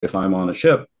If I'm on a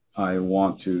ship, I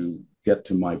want to get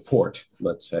to my port,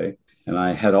 let's say, and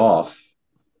I head off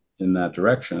in that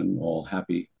direction, all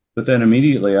happy. But then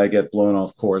immediately I get blown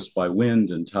off course by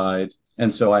wind and tide.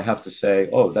 And so I have to say,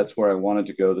 oh, that's where I wanted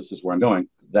to go. This is where I'm going.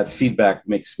 That feedback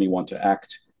makes me want to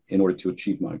act in order to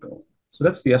achieve my goal. So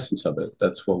that's the essence of it.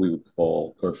 That's what we would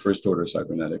call our first order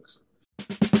cybernetics.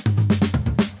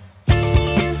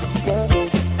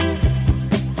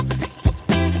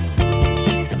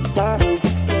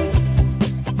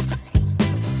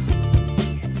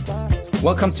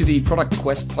 Welcome to the Product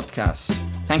Quest podcast.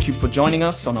 Thank you for joining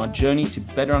us on our journey to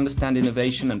better understand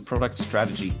innovation and product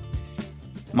strategy.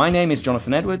 My name is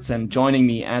Jonathan Edwards, and joining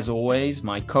me as always,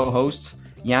 my co-hosts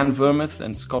Jan Vermuth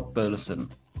and Scott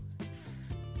Burleson.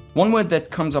 One word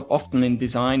that comes up often in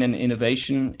design and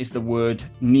innovation is the word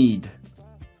need.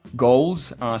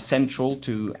 Goals are central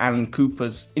to Alan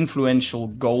Cooper's influential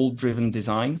goal-driven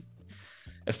design.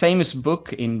 A famous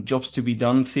book in jobs to be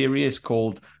done theory is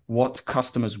called What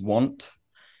Customers Want.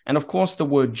 And of course, the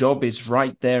word job is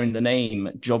right there in the name,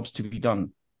 jobs to be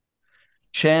done.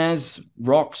 Chairs,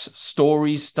 rocks,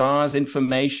 stories, stars,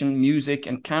 information, music,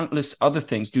 and countless other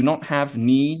things do not have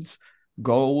needs,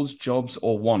 goals, jobs,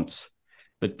 or wants.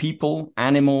 But people,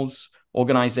 animals,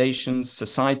 organizations,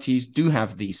 societies do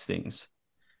have these things.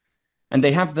 And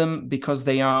they have them because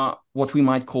they are what we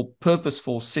might call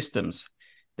purposeful systems.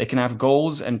 They can have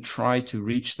goals and try to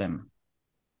reach them.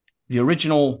 The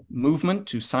original movement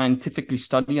to scientifically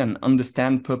study and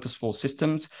understand purposeful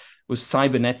systems was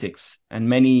cybernetics, and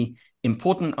many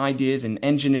important ideas in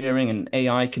engineering and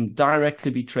AI can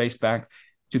directly be traced back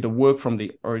to the work from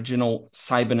the original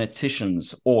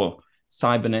cyberneticians or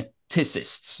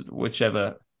cyberneticists,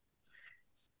 whichever.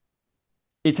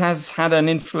 It has had an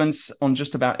influence on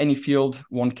just about any field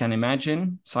one can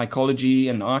imagine, psychology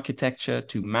and architecture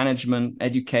to management,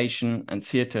 education, and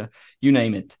theater, you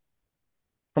name it.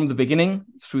 From the beginning,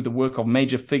 through the work of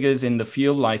major figures in the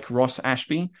field like Ross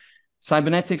Ashby,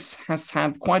 cybernetics has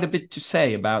had quite a bit to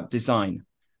say about design,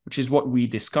 which is what we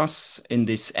discuss in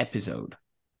this episode.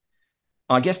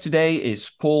 Our guest today is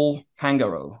Paul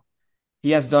Pangaro.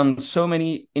 He has done so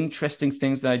many interesting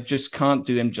things that I just can't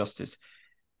do him justice.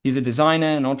 He's a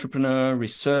designer, an entrepreneur,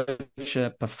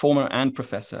 researcher, performer, and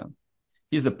professor.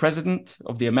 He's the president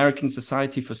of the American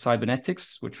Society for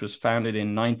Cybernetics, which was founded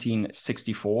in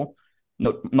 1964.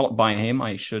 Not by him,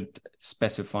 I should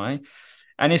specify.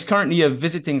 And is currently a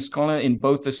visiting scholar in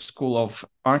both the School of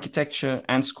Architecture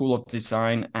and School of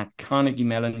Design at Carnegie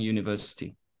Mellon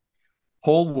University.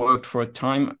 Paul worked for a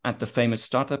time at the famous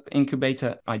startup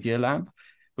incubator Idea Lab,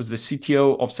 was the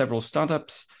CTO of several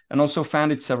startups, and also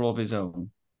founded several of his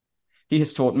own. He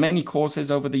has taught many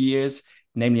courses over the years,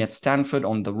 namely at Stanford,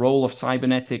 on the role of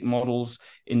cybernetic models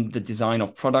in the design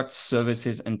of products,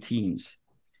 services, and teams.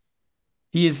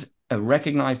 He is a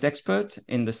recognized expert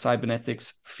in the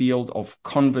cybernetics field of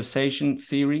conversation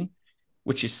theory,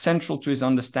 which is central to his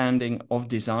understanding of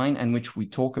design and which we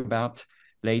talk about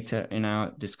later in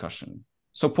our discussion.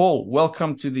 So, Paul,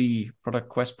 welcome to the Product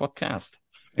Quest podcast.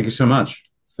 Thank you so much.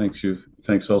 Thanks you.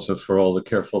 Thanks also for all the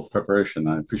careful preparation.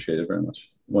 I appreciate it very much.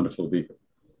 Wonderful to be here.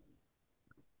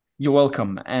 You're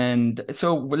welcome. And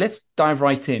so let's dive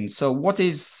right in. So what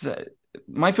is,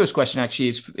 my first question actually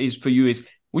is for you is,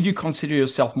 would you consider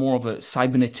yourself more of a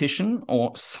cybernetician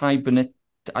or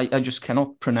I just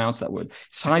cannot pronounce that word,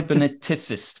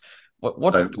 cyberneticist?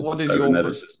 What is your...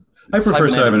 I prefer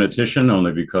cybernetician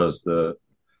only because the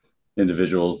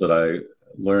individuals that I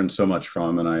learned so much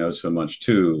from and I owe so much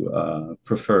to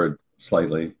preferred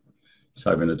slightly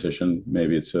cybernetician.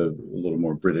 Maybe it's a little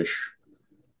more British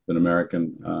than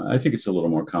American. I think it's a little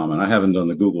more common. I haven't done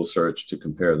the Google search to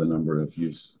compare the number of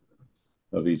use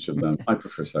of each of them. I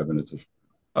prefer cybernetician.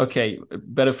 Okay,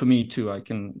 better for me too. I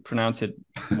can pronounce it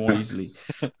more easily.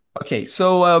 Okay,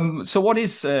 so what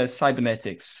is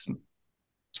cybernetics?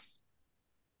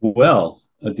 Well,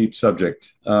 a deep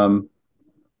subject.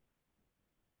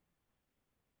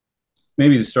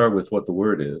 Maybe to start with what the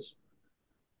word is.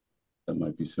 That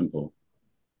might be simple.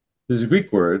 There's a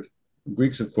Greek word.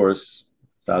 Greeks, of course,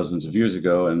 thousands of years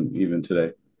ago and even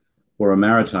today, were a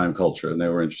maritime culture, and they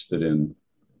were interested in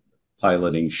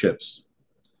piloting ships.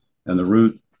 And the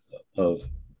root of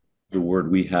the word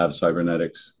we have,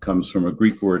 cybernetics, comes from a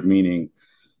Greek word meaning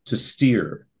to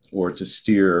steer, or to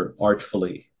steer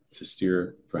artfully, to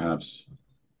steer perhaps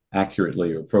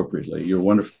accurately or appropriately. Your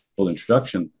wonderful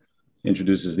introduction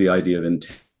introduces the idea of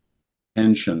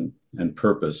intention and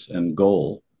purpose and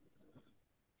goal.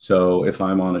 So if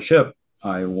I'm on a ship,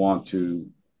 I want to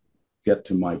get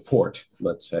to my port,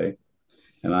 let's say,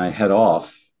 and I head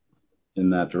off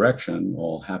in that direction,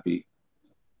 all happy.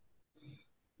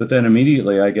 But then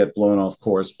immediately I get blown off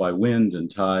course by wind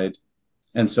and tide.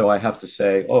 And so I have to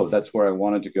say, oh, that's where I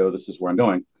wanted to go. This is where I'm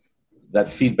going. That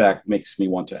feedback makes me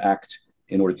want to act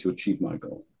in order to achieve my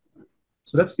goal.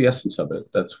 So that's the essence of it.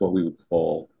 That's what we would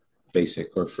call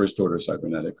basic or first order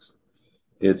cybernetics.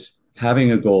 It's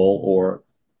having a goal or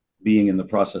being in the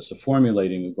process of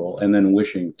formulating a goal and then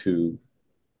wishing to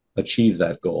achieve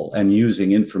that goal and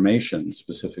using information,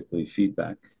 specifically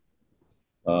feedback,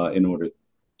 in order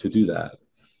to do that.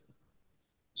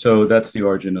 So that's the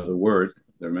origin of the word.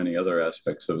 There are many other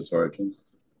aspects of its origins.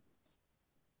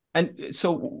 And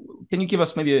so, can you give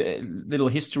us maybe a little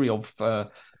history of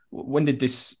when did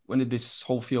this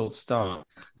whole field start?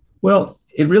 Well,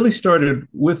 it really started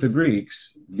with the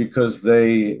Greeks because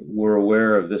they were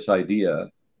aware of this idea.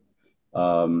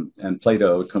 And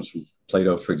Plato, it comes from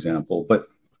Plato, for example. But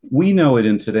we know it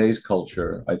in today's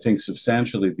culture, I think,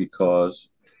 substantially because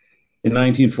in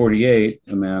 1948,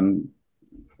 a man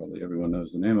probably everyone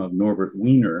knows the name of, Norbert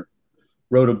Wiener,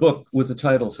 wrote a book with the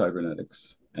title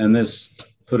Cybernetics. And this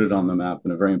put it on the map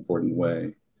in a very important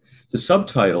way. The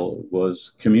subtitle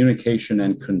was Communication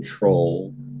and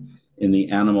Control in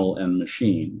the Animal and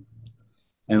Machine.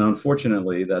 And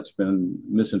unfortunately, that's been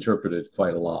misinterpreted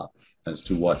quite a lot as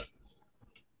to what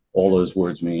all those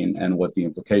words mean and what the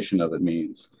implication of it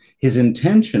means. His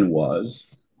intention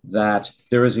was that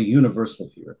there is a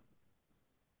universal here.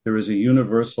 There is a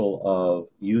universal of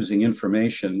using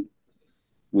information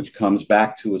which comes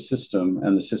back to a system,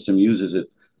 and the system uses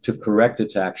it to correct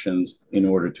its actions in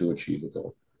order to achieve a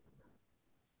goal.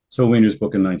 So Wiener's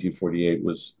book in 1948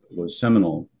 was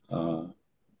seminal.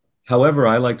 However,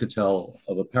 I like to tell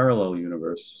of a parallel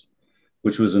universe,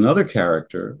 which was another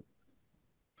character,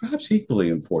 perhaps equally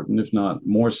important, if not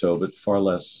more so, but far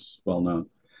less well known,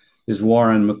 is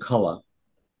Warren McCullough.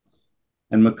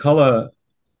 And McCullough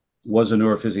was a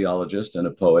neurophysiologist and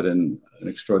a poet and an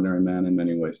extraordinary man in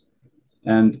many ways.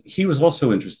 And he was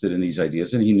also interested in these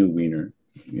ideas, and he knew Wiener.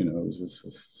 You know, it was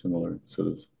a similar sort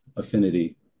of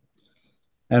affinity.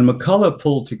 And McCullough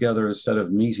pulled together a set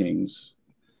of meetings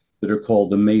that are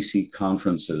called the Macy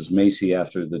Conferences, Macy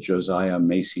after the Josiah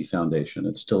Macy Foundation.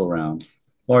 It's still around,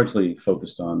 largely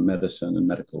focused on medicine and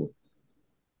medical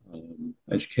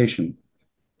education.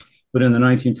 But in the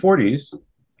 1940s,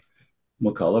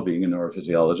 McCullough, being a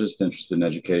neurophysiologist, interested in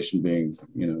education, being,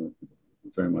 you know,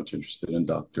 very much interested in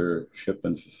doctorship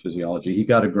and physiology, he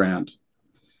got a grant,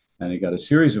 and he got a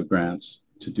series of grants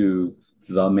to do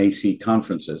the Macy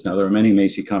conferences. Now, there are many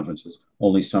Macy conferences,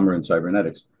 only some are in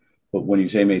cybernetics. But when you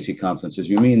say Macy conferences,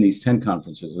 you mean these 10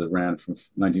 conferences that ran from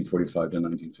 1945 to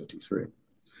 1953.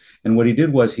 And what he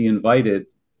did was he invited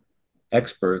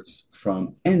experts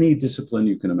from any discipline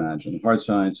you can imagine, hard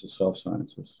sciences, soft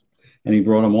sciences. And he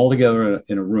brought them all together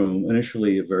in a room,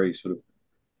 initially a very sort of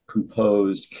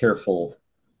composed, careful,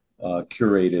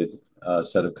 curated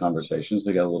set of conversations.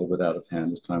 They got a little bit out of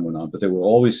hand as time went on, but they were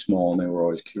always small and they were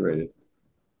always curated.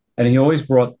 And he always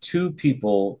brought two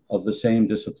people of the same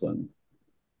discipline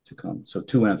to come. So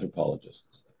two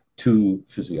anthropologists, two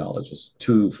physiologists,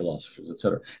 two philosophers, et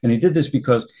cetera. And he did this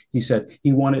because he said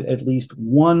he wanted at least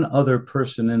one other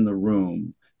person in the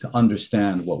room to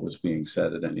understand what was being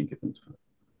said at any given time.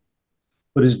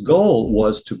 But his goal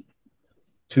was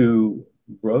to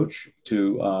broach,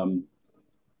 to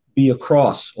be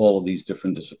across all of these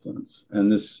different disciplines.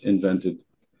 And this invented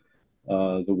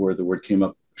the word came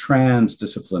up,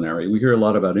 transdisciplinary. We hear a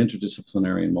lot about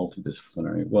interdisciplinary and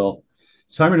multidisciplinary. Well,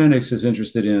 cybernetics is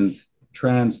interested in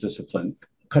transdiscipline,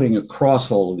 cutting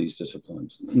across all of these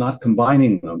disciplines, not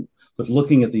combining them, but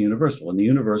looking at the universal. And the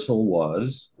universal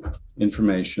was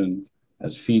information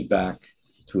as feedback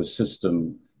to a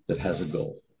system that has a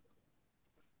goal.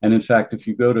 And in fact, if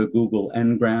you go to Google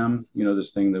Ngram, you know,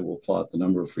 this thing that will plot the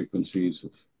number of frequencies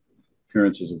of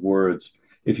appearances of words.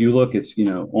 If you look, it's, you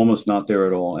know, almost not there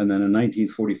at all. And then in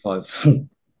 1945,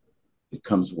 it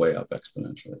comes way up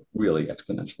exponentially, really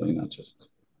exponentially, not just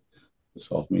the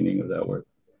soft meaning of that word.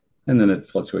 And then it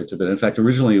fluctuates a bit. In fact,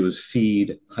 originally it was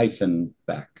feed hyphen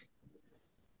back,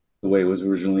 the way it was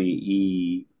originally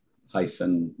E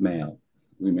hyphen male.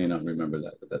 We may not remember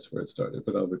that, but that's where it started.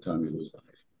 But over time, you lose the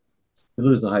hyphen. You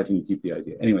lose the hyphen, you keep the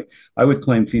idea. Anyway, I would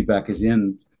claim feedback is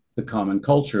in the common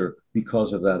culture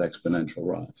because of that exponential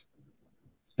rise.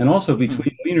 And also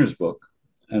between Wiener's book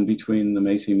and between the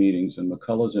Macy meetings and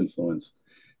McCullough's influence,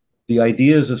 the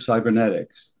ideas of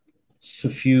cybernetics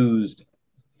suffused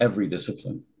every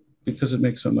discipline because it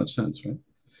makes so much sense, right?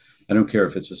 I don't care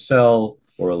if it's a cell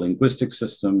or a linguistic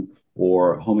system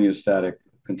or homeostatic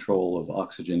control of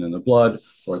oxygen in the blood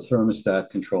or a thermostat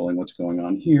controlling what's going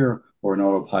on here or an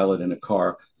autopilot in a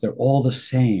car. They're all the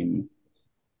same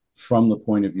from the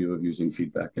point of view of using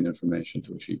feedback and information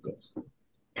to achieve goals.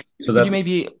 So Could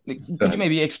you that,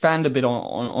 maybe expand a bit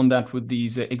on that with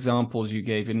these examples you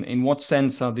gave? In what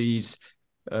sense are these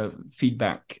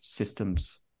feedback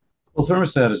systems? well,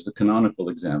 thermostat is the canonical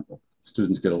example.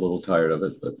 Students get a little tired of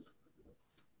it, but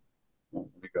well,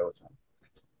 let me go with that.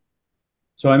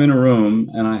 So I'm in a room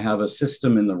and I have a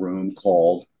system in the room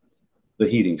called the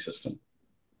heating system.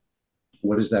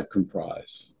 What does that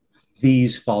comprise?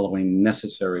 These following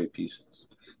necessary pieces.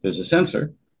 There's a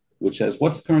sensor which says,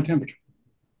 what's the current temperature?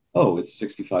 Oh, it's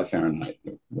 65 Fahrenheit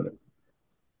or whatever.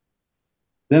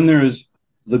 Then there's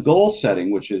the goal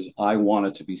setting, which is I want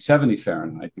it to be 70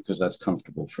 Fahrenheit because that's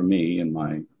comfortable for me in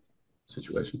my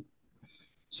situation.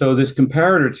 So this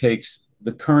comparator takes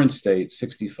the current state,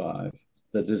 65,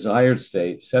 the desired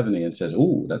state, 70, and says,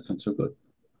 ooh, that's not so good.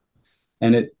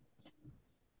 And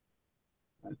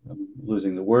I'm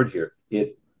losing the word here,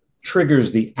 it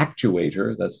triggers the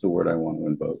actuator, that's the word I want to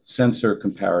invoke, sensor,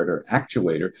 comparator,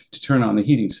 actuator, to turn on the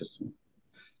heating system.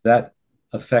 That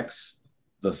affects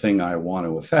the thing I want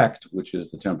to affect, which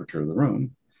is the temperature of the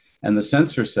room. And the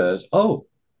sensor says, oh,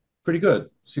 pretty good,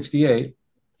 68,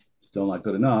 still not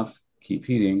good enough, keep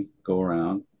heating, go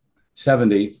around.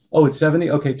 70, oh, it's 70,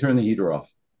 okay, turn the heater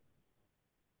off.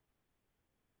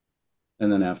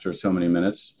 And then after so many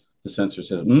minutes, the sensor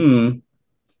says, too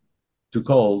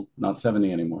cold, not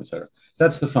 70 anymore, et cetera.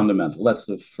 That's the fundamental. That's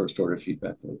the first order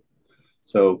feedback loop.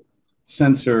 So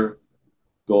sensor,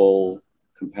 goal,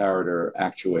 comparator,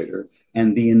 actuator,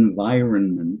 and the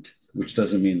environment, which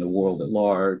doesn't mean the world at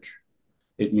large.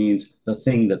 It means the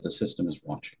thing that the system is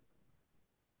watching.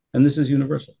 And this is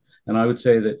universal. And I would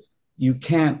say that you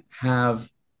can't have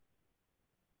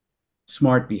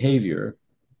smart behavior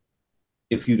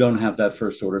if you don't have that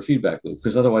first order feedback loop,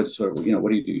 because otherwise it's sort of,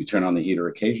 what do? You turn on the heater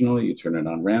occasionally, you turn it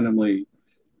on randomly,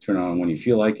 turn it on when you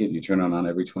feel like it, you turn it on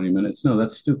every 20 minutes. No,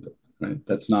 that's stupid, right?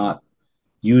 That's not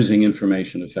using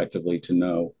information effectively to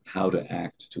know how to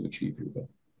act to achieve your goal.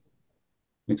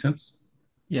 Make sense?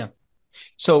 Yeah.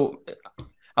 So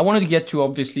I wanted to get to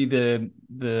obviously the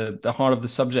heart of the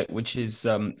subject, which is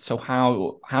so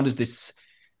how does this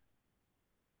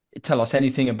tell us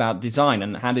anything about design,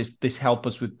 and how does this help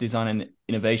us with design and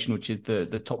innovation, which is the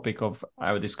topic of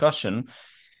our discussion?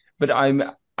 But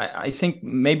I think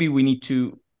maybe we need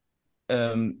to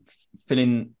fill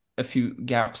in a few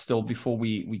gaps still before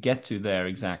we get to there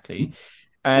exactly.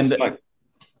 And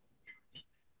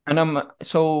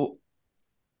so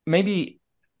maybe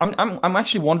I'm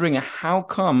actually wondering how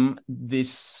come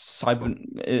this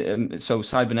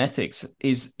cybernetics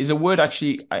is a word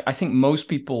actually I think most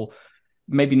people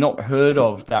maybe not heard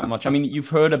of that much. I mean, you've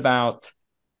heard about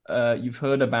what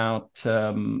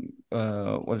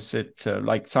is it,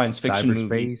 like science fiction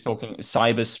movies cyberspace talking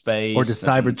cyberspace or the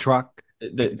Cybertruck.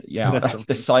 The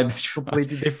cyber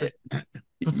Completely different.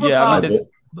 Before, yeah, I mean, this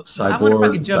I wonder if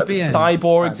I could cyborg, jump in.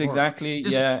 cyborgs exactly.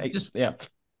 Just, Yeah, just, yeah.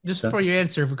 just for your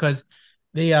answer, because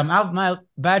my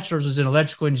bachelor's was in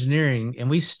electrical engineering, and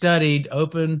we studied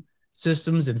open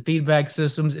systems and feedback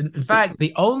systems. In fact,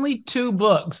 the only two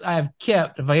books I have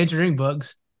kept of my engineering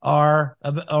books are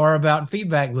about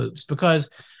feedback loops, because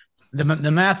the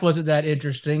math wasn't that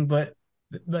interesting, but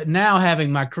now having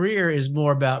my career is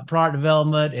more about product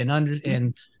development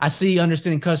and I see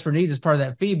understanding customer needs as part of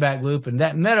that feedback loop, and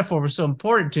that metaphor was so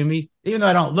important to me. Even though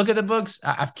I don't look at the books,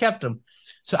 I've kept them.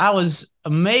 So I was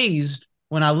amazed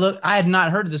when I had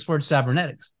not heard of this word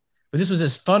cybernetics, but this was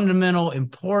this fundamental,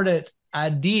 important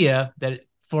idea that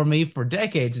for me for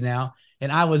decades now,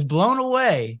 and I was blown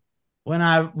away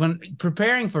when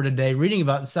preparing for today, reading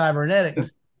about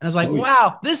cybernetics. And I was like,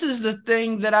 wow, this is the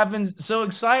thing that I've been so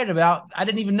excited about. I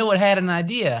didn't even know it had an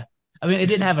idea. I mean, it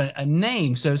didn't have a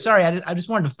name. So sorry, I just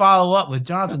wanted to follow up with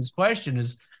Jonathan's question.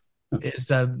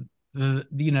 I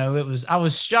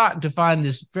was shocked to find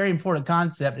this very important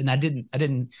concept, and I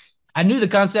knew the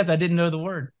concept, I didn't know the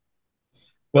word.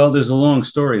 Well, there's a long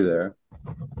story there,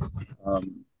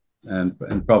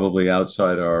 and probably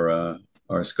outside our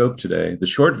scope today. The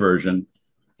short version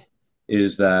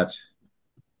is that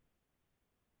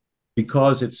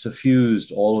because it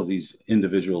suffused all of these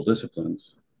individual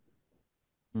disciplines,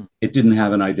 it didn't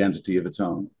have an identity of its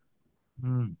own.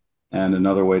 And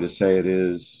another way to say it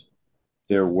is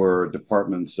there were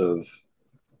departments of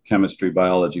chemistry,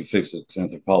 biology, physics,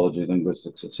 anthropology,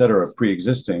 linguistics, et cetera,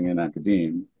 pre-existing in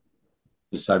academia.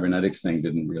 The cybernetics thing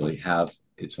didn't really have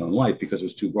its own life because it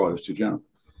was too broad, it was too general.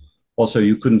 Also,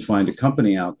 you couldn't find a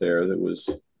company out there that was,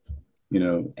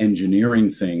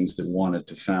 engineering things that wanted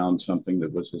to found something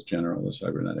that was as general as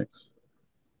cybernetics.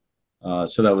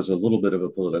 So that was a little bit of a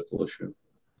political issue.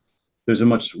 There's a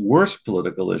much worse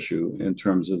political issue in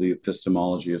terms of the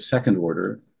epistemology of second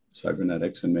order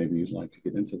cybernetics, and maybe you'd like to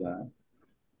get into that.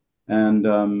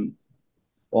 And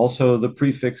also, the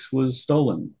prefix was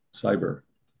stolen, cyber.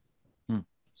 Hmm.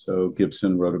 So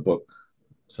Gibson wrote a book,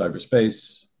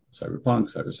 Cyberspace,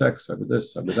 Cyberpunk, Cybersex, Cyber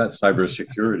this, Cyber that, Cyber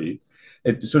security.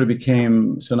 It sort of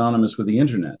became synonymous with the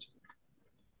internet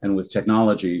and with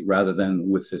technology rather than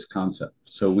with this concept.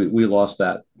 So we lost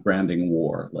that branding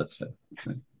war, let's say.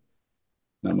 Right?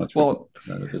 Not much we can Well, talk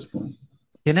about at this point.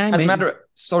 Can I as a make matter of,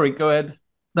 sorry, go ahead.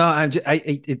 No,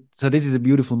 so this is a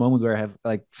beautiful moment where I have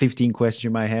like 15 questions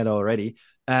in my head already.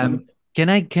 Can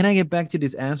I get back to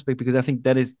this aspect, because I think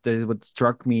that is what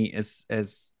struck me as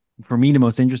for me the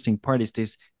most interesting part is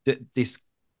this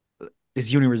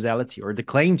this universality, or the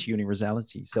claim to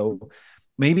universality. So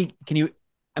maybe can you,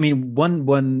 I mean,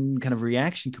 one kind of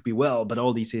reaction could be, well, but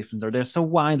all these systems are, they're so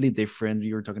widely different.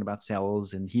 You were talking about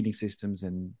cells and heating systems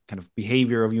and kind of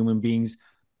behavior of human beings.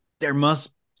 There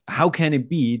must, how can it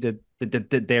be that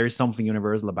there is something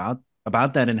universal about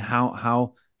that, and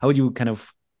how would you kind of,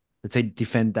 let's say,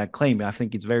 defend that claim? I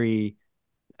think it's very,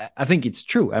 I think it's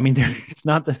true. I mean, it's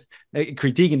not a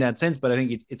critique in that sense, but I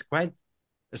think it's quite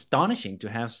astonishing to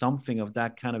have something of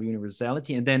that kind of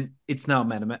universality, and then it's not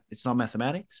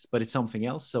mathematics, but it's something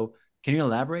else. So can you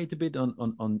elaborate a bit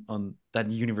on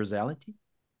that universality?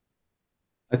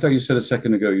 I thought you said a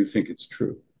second ago you think it's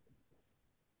true.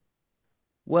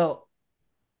 Well,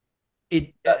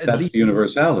 it at That's least, the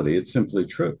universality. It's simply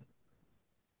true.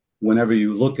 Whenever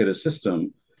you look at a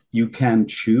system, you can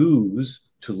choose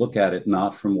to look at it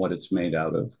not from what it's made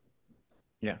out of,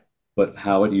 yeah, but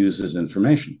how it uses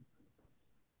information.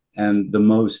 And the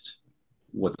most,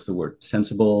 what's the word,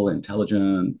 sensible,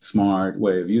 intelligent, smart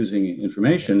way of using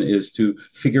information is to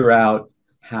figure out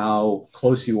how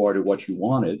close you are to what you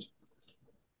wanted,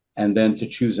 and then to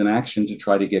choose an action to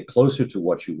try to get closer to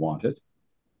what you wanted,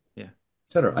 yeah,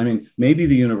 et cetera. I mean, maybe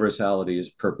the universality is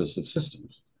purpose of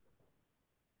systems.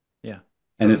 yeah.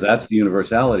 And if that's the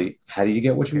universality, how do you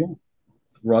get what you Okay. want?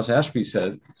 Ross Ashby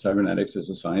said cybernetics is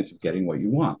the science of getting what you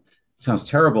want. It sounds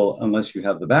terrible unless you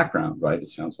have the background, right? It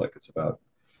sounds like it's about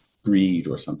greed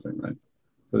or something, right?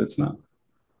 But it's not.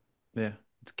 Yeah,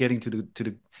 it's getting to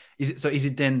the. Is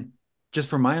it then, just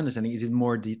from my understanding, is it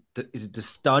more is it the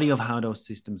study of how those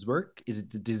systems work? Is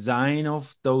it the design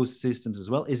of those systems as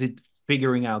well? Is it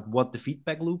figuring out what the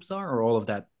feedback loops are, or all of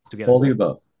that together? All the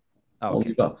above. Oh, All the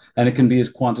okay. above. And it can be as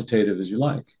quantitative as you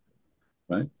like,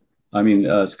 right? I mean,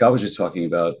 Scott was just talking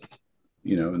about,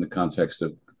 in the context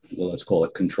of, well, let's call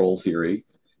it control theory.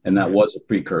 And that Yeah. was a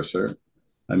precursor.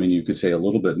 I mean, you could say a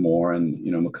little bit more. And,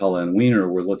 McCullough and Wiener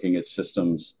were looking at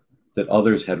systems that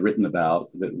others had written about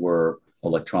that were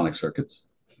electronic circuits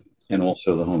and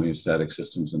also the homeostatic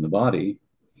systems in the body.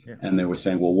 Yeah. And they were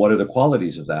saying, well, what are the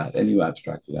qualities of that? And you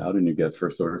abstract it out and you get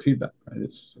first order feedback, right?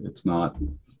 It's not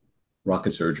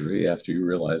rocket surgery after you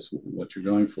realize what you're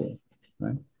going for,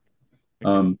 right?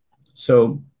 Okay.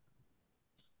 So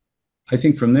I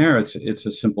think from there, it's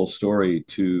a simple story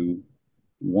to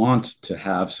want to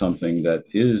have something that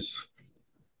is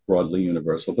broadly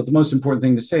universal. But the most important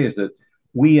thing to say is that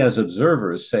we as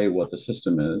observers say what the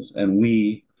system is, and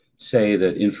we say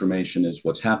that information is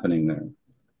what's happening there.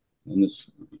 And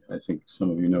this, I think some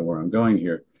of you know where I'm going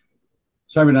here.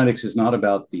 Cybernetics is not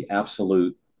about the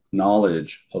absolute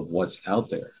knowledge of what's out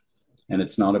there, and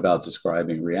it's not about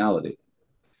describing reality.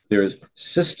 There's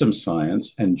system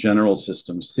science and general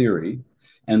systems theory,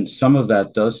 and some of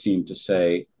that does seem to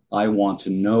say, I want to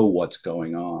know what's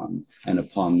going on, and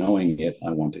upon knowing it,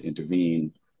 I want to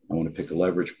intervene. I want to pick a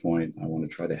leverage point. I want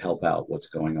to try to help out what's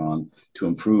going on to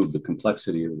improve the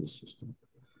complexity of the system.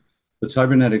 But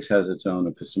cybernetics has its own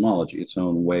epistemology, its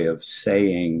own way of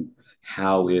saying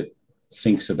how it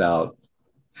thinks about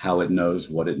how it knows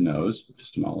what it knows,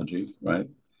 epistemology, right?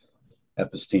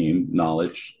 Episteme,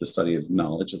 knowledge, the study of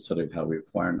knowledge, the study of how we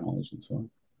acquire knowledge, and so on.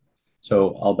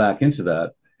 So I'll back into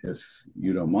that if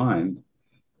you don't mind.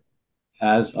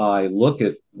 As I look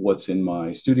at what's in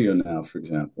my studio now, for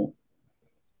example,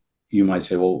 you might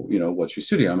say, well, what's your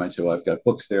studio? I might say, well, I've got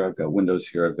books there, I've got windows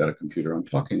here, I've got a computer I'm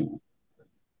talking on.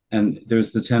 And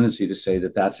there's the tendency to say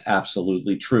that that's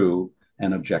absolutely true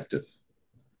and objective.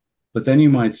 But then you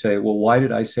might say, well, why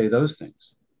did I say those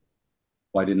things?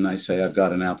 Why didn't I say I've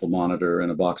got an Apple monitor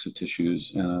and a box of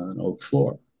tissues and an oak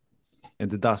floor? And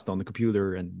the dust on the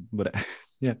computer and what?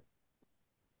 Yeah.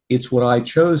 It's what I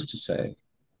chose to say.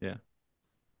 Yeah.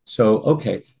 So,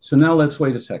 okay. So now let's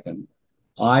wait a second.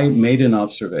 I made an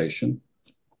observation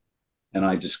and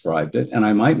I described it, and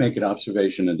I might make an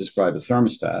observation and describe a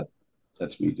thermostat.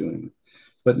 That's me doing it.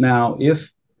 But now,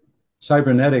 if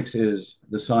cybernetics is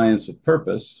the science of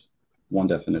purpose, one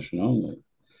definition only.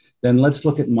 Then let's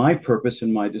look at my purpose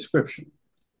in my description.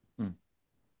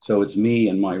 So it's me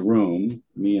and my room,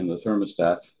 me and the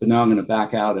thermostat. But now I'm going to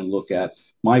back out and look at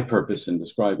my purpose in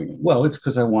describing it. Well, it's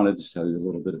because I wanted to tell you a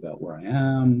little bit about where I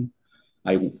am.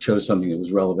 I chose something that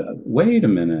was relevant. Wait a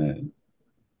minute.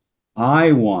 I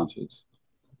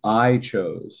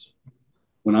chose.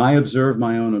 When I observe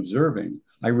my own observing,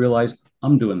 I realize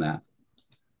I'm doing that.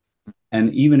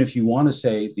 And even if you want to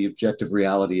say the objective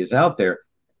reality is out there,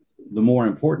 the more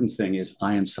important thing is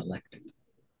I am selecting.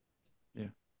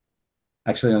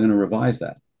 Actually, I'm going to revise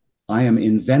that. I am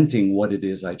inventing what it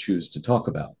is I choose to talk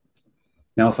about.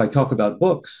 Now, if I talk about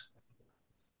books,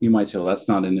 you might say, well, that's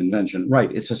not an invention.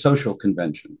 Right. It's a social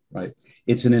convention, right?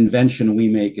 It's an invention we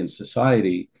make in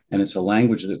society, and it's a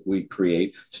language that we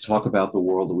create to talk about the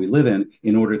world that we live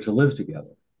in order to live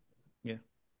together. Yeah.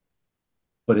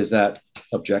 But is that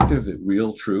objective,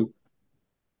 real, true?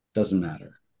 Doesn't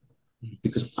matter.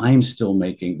 Because I'm still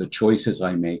making the choices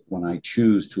I make when I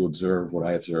choose to observe what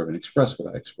I observe and express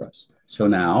what I express. So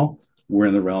now we're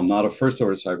in the realm not of first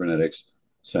order cybernetics,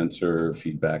 sensor,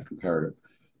 feedback, comparative.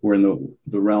 We're in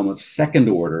the realm of second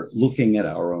order, looking at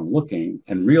our own looking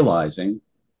and realizing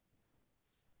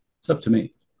it's up to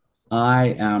me.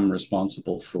 I am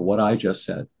responsible for what I just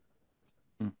said.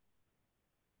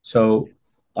 So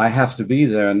I have to be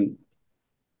then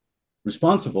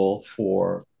responsible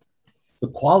for the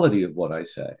quality of what I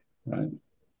say, right?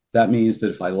 That means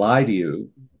that if I lie to you,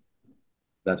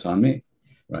 that's on me,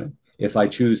 right? If I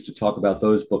choose to talk about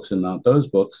those books and not those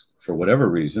books, for whatever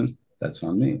reason, that's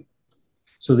on me.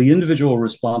 So the individual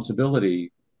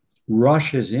responsibility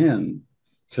rushes in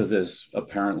to this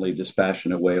apparently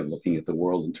dispassionate way of looking at the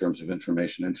world in terms of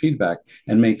information and feedback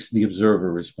and makes the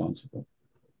observer responsible.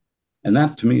 And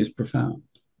that to me is profound.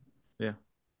 Yeah.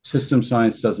 System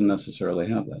science doesn't necessarily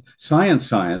have that.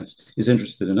 Science is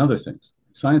interested in other things.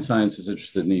 Science is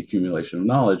interested in the accumulation of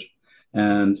knowledge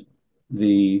and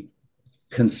the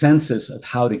consensus of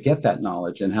how to get that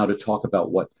knowledge and how to talk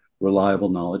about what reliable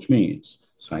knowledge means.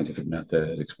 Scientific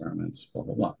method, experiments, blah,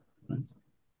 blah, blah. Right?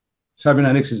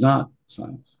 Cybernetics is not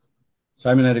science.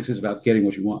 Cybernetics is about getting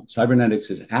what you want.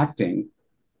 Cybernetics is acting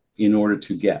in order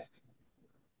to get.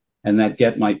 And that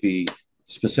get might be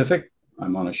specific.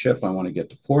 I'm on a ship. I want to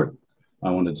get to port. I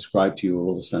want to describe to you a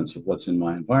little sense of what's in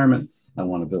my environment. I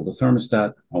want to build a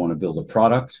thermostat. I want to build a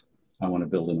product. I want to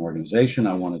build an organization.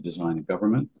 I want to design a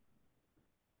government.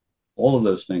 All of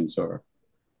those things are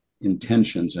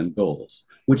intentions and goals,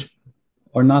 which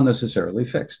are not necessarily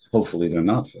fixed. Hopefully, they're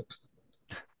not fixed.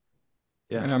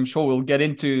 Yeah, and I'm sure we'll get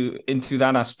into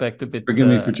that aspect a bit. Forgive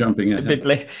me for jumping in. A bit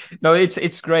late. No,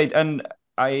 it's great, and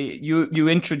you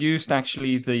introduced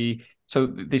actually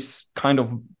this kind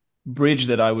of bridge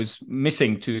that I was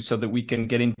missing to, so that we can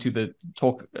get into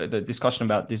the discussion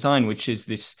about design, which is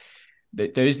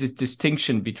that there is this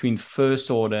distinction between first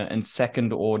order and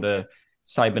second order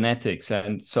cybernetics.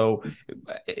 And so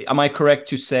am I correct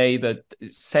to say that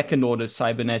second order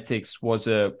cybernetics was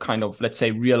a kind of, let's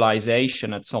say,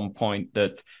 realization at some point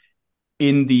that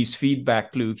in these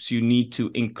feedback loops you need to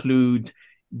include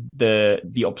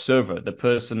the observer, the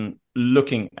person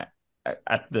looking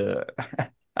at the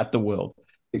at the world?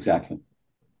 Exactly.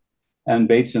 And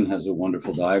Bateson has a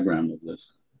wonderful diagram of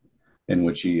this, in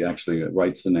which he actually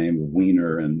writes the name of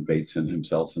Wiener and Bateson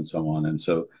himself and so on. And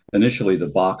so initially the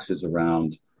box is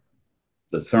around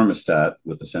the thermostat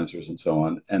with the sensors and so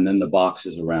on. And then the box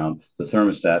is around the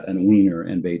thermostat and Wiener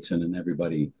and Bateson and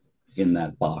everybody in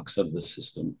that box of the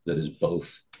system that is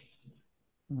both.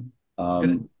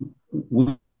 Wiener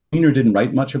didn't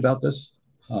write much about this,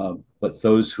 but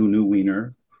those who knew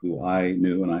Wiener, who I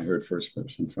knew and I heard first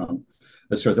person from,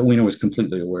 assert that Wiener was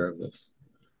completely aware of this.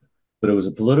 But it was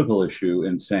a political issue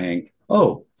in saying,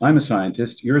 oh, I'm a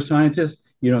scientist, you're a scientist,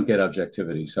 you don't get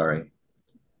objectivity, sorry.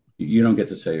 You don't get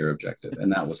to say you're objective.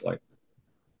 And that was like,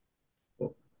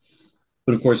 well.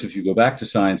 But of course, if you go back to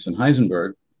science and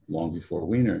Heisenberg, long before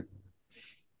Wiener,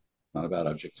 not about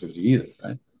objectivity either,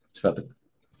 right? It's about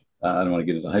I don't want to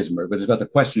get into Heisenberg, but it's about the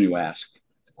question you ask.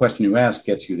 The question you ask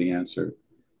gets you the answer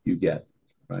you get,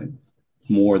 right?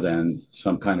 More than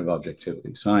some kind of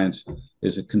objectivity. Science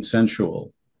is a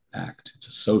consensual act. It's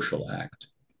a social act.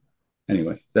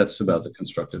 Anyway, that's about the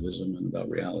constructivism and about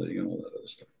reality and all that other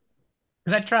stuff.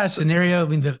 Can I try a scenario? I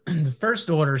mean, the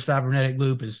first order cybernetic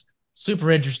loop is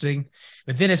super interesting,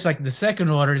 but then it's like the second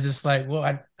order is just like, well,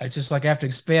 I just like have to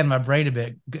expand my brain a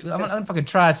bit. I'm if I could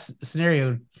try a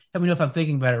scenario. Let me know if I'm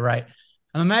thinking about it right.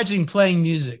 I'm imagining playing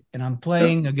music and I'm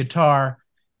playing a guitar.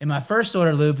 And my first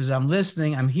order loop is I'm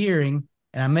listening, I'm hearing,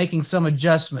 and I'm making some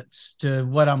adjustments to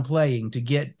what I'm playing to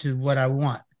get to what I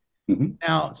want. Mhm.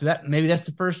 Now, so that maybe that's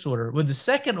the first order. Would the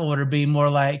second order be more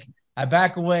like I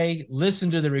back away, listen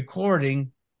to the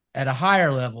recording at a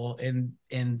higher level, and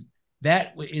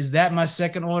that is that my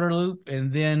second order loop,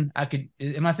 and then I could.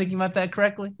 Am I thinking about that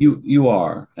correctly? You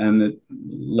are, and it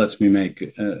lets me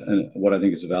make what I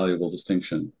think is a valuable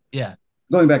distinction. Yeah.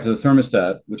 Going back to the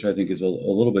thermostat, which I think is a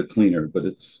little bit cleaner, but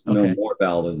it's no Okay. more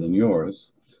valid than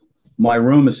yours. My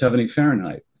room is 70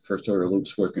 Fahrenheit. First order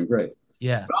loop's working great.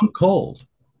 Yeah. But I'm cold.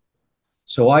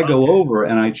 So I go Okay. over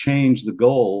and I change the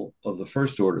goal of the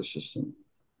first order system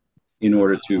in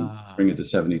order to Ah, bring it to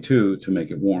 72 to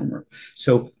make it warmer.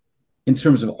 So in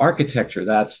terms of architecture,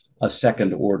 that's a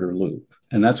second order loop.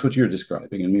 And that's what you're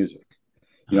describing in music.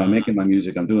 You know, I'm ah, making my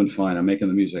music, I'm doing fine, I'm making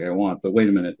the music I want, but wait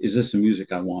a minute, is this the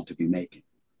music I want to be making?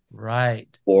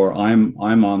 right. Or I'm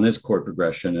on this chord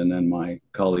progression and then my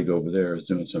colleague over there is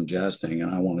doing some jazz thing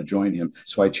and I want to join him.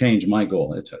 So I change my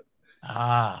goal.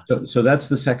 Ah, So that's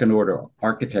the second order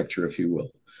architecture, if you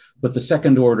will. But the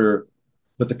second order,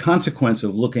 but the consequence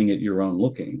of looking at your own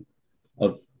looking,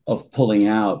 of pulling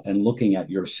out and looking at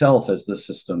yourself as the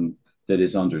system that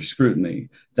is under scrutiny,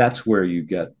 that's where you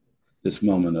get this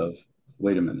moment of,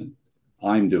 wait a minute,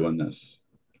 I'm doing this.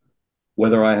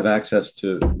 Whether I have access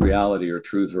to reality or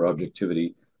truth or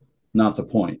objectivity, not the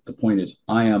point. The point is,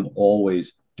 I am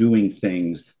always doing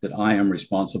things that I am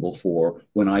responsible for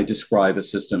when I describe a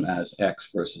system as X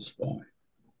versus Y.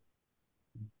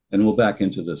 And we'll back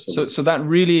into this. So that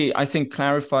really, I think,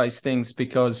 clarifies things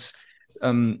because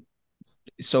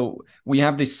so we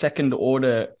have this second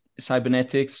order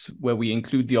cybernetics where we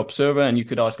include the observer, and you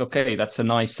could ask, okay, that's a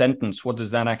nice sentence. What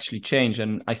does that actually change?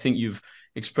 And I think you've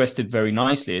expressed it very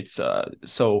nicely. It's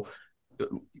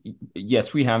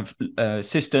yes, we have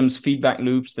systems, feedback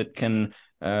loops that can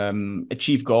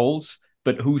achieve goals,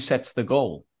 but who sets the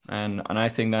goal? And I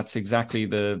think that's exactly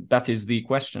that is the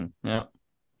question. Yeah,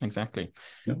 exactly.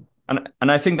 Yeah.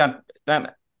 And I think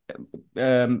that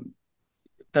um,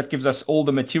 that gives us all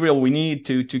the material we need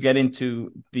to get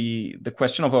into the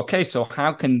question of, okay, so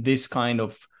how can this kind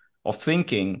of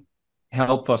thinking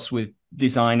help us with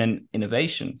design and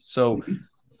innovation? So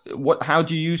how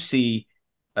do you see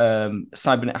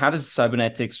how does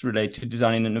cybernetics relate to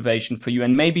design and innovation for you?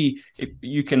 And maybe if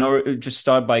you can just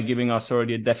start by giving us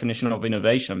already a definition of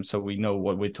innovation so we know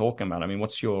what we're talking about. I mean,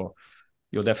 what's your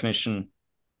definition?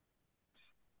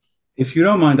 If you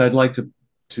don't mind, I'd like to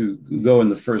go in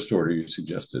the first order you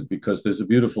suggested, because there's a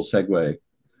beautiful segue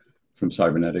from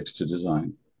cybernetics to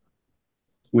design,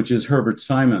 which is Herbert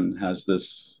Simon has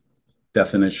this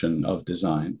definition of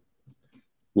design,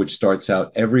 which starts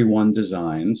out everyone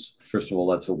designs. First of all,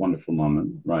 that's a wonderful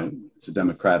moment, right? It's a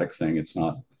democratic thing. It's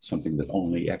not something that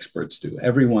only experts do.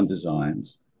 Everyone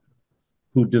designs,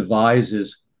 who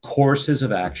devises courses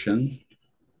of action,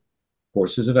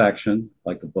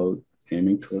 like a boat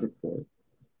aiming toward a port,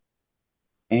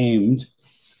 aimed,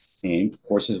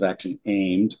 courses of action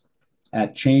aimed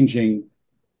at changing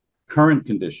current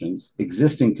conditions,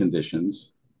 existing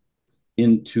conditions,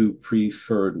 into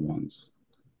preferred ones.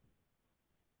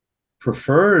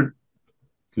 Preferred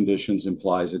conditions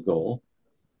implies a goal.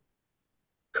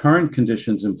 Current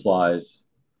conditions implies,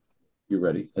 you're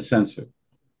ready, a sensor.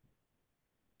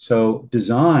 So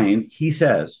design, he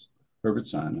says, Herbert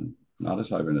Simon, not a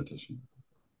cybernetician,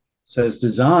 says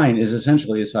design is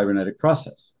essentially a cybernetic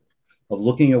process of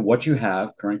looking at what you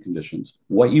have, current conditions,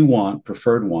 what you want,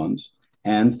 preferred ones,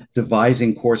 and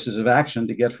devising courses of action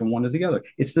to get from one to the other.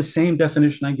 It's the same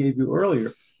definition I gave you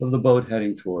earlier of the boat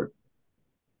heading toward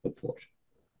the port.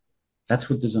 That's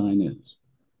what design is,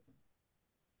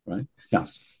 right? Now,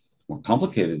 it's more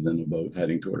complicated than the boat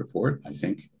heading toward a port, I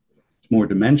think. It's more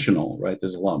dimensional, right?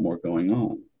 There's a lot more going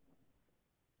on.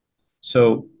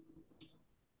 So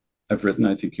I've written,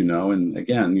 I think you know, and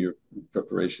again, your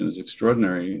preparation is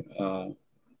extraordinary,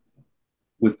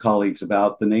 with colleagues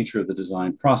about the nature of the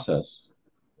design process,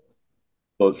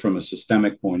 both from a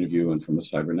systemic point of view and from a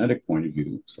cybernetic point of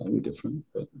view, slightly different,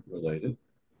 but related.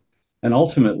 And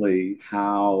ultimately,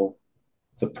 how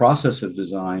the process of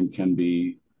design can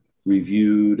be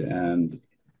reviewed and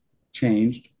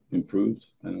changed, improved,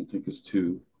 I don't think is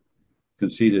too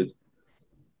conceited,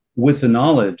 with the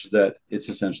knowledge that it's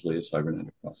essentially a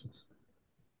cybernetic process.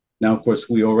 Now, of course,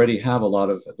 we already have a lot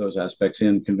of those aspects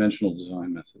in conventional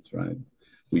design methods, right?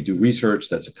 We do research,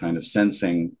 that's a kind of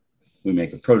sensing. We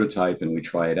make a prototype and we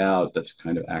try it out, that's a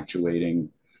kind of actuating.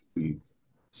 We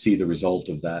see the result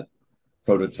of that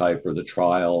prototype or the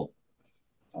trial,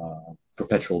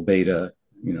 perpetual beta,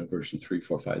 version 3,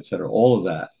 4, 5, et cetera. All of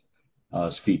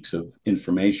that speaks of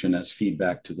information as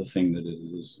feedback to the thing that it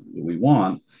is that we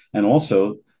want, and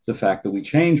also the fact that we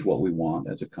change what we want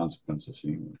as a consequence of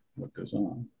seeing what goes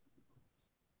on.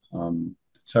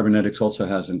 Cybernetics also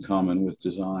has in common with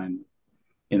design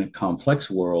in a complex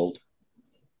world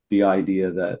the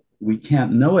idea that we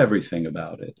can't know everything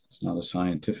about it. It's not a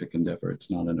scientific endeavor,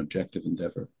 it's not an objective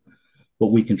endeavor, but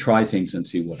we can try things and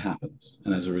see what happens.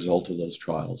 And as a result of those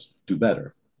trials, do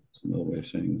better. That's another way of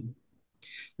saying that.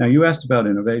 Now, you asked about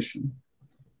innovation,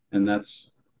 and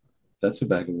that's a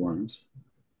bag of worms.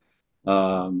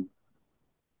 In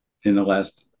the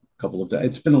last couple of days,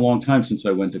 it's been a long time since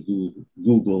I went to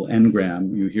Google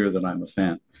Ngram. You hear that I'm a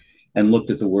fan, and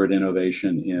looked at the word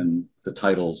innovation in the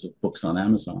titles of books on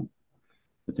Amazon.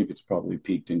 I think it's probably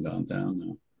peaked and gone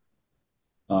down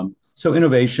now. So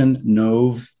innovation,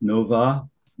 nova,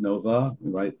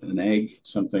 right? An egg,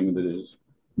 something that is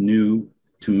new,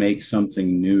 to make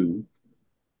something new.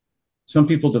 Some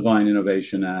people define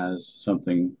innovation as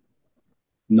something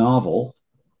novel.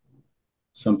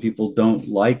 Some people don't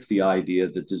like the idea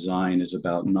that design is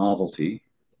about novelty,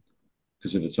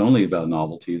 because if it's only about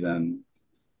novelty, then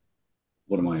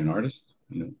what am I, an artist?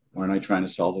 Aren't I trying to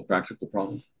solve a practical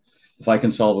problem? If I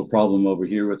can solve a problem over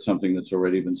here with something that's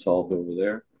already been solved over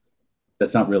there,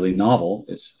 that's not really novel.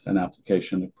 It's an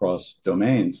application across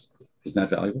domains. Isn't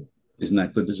that valuable? Isn't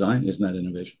that good design? Isn't that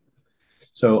innovation?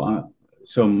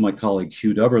 So my colleague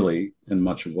Hugh Dubberly, and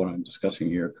much of what I'm discussing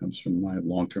here comes from my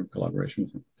long-term collaboration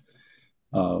with him.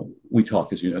 We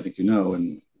talk, as I think you know,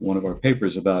 in one of our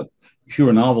papers about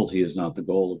pure novelty is not the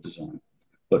goal of design,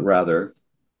 but rather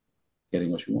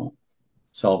getting what you want,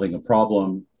 solving a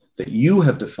problem that you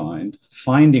have defined,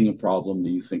 finding a problem that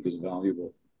you think is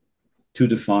valuable, to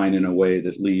define in a way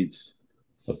that leads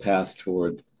a path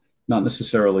toward not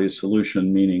necessarily a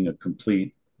solution, meaning a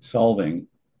complete solving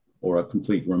or a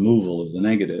complete removal of the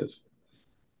negative,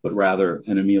 but rather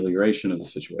an amelioration of the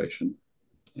situation,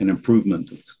 an improvement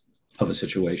of a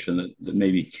situation that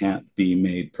maybe can't be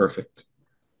made perfect.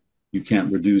 You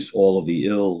can't reduce all of the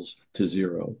ills to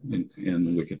zero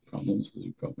in wicked problems, as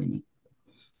you probably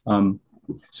know.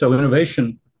 So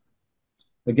innovation,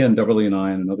 again, Dubberly and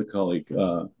I and another colleague,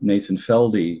 Nathan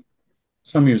Feldy,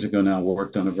 some years ago now,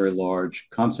 worked on a very large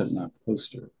concept map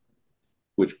poster,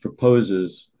 which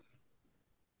proposes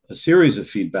a series of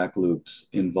feedback loops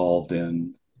involved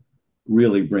in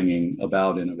really bringing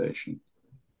about innovation.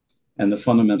 And the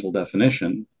fundamental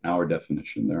definition, our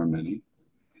definition, there are many,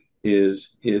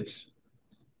 is it's,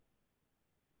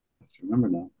 I have to remember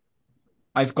now.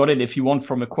 I've got it if you want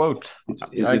from a quote.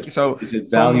 Is it from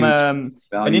value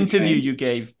an interview change? you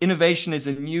gave, innovation is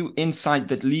a new insight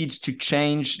that leads to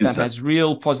change that has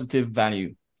real positive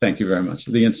value. Thank you very much.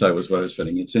 The insight was what I was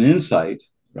fitting. It's an insight,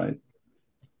 right?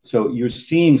 So you're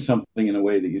seeing something in a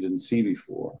way that you didn't see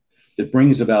before that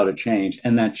brings about a change,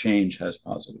 and that change has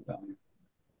positive value.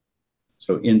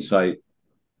 So insight,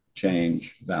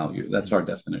 change, value. That's our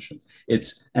definition.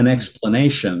 It's an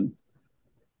explanation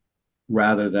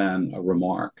rather than a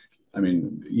remark. I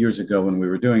mean, years ago when we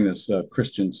were doing this,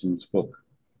 Christensen's book,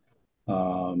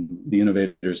 The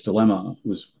Innovator's Dilemma,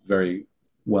 was very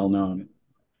well known.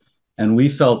 And we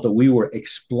felt that we were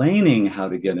explaining how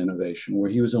to get innovation, where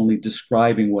he was only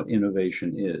describing what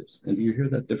innovation is. And do you hear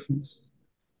that difference?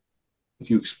 If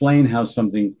you explain how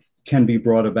something can be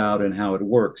brought about and how it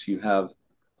works, you have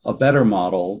a better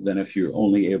model than if you're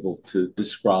only able to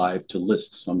describe, to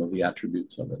list some of the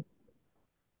attributes of it.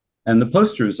 And the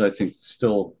poster is, I think,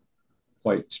 still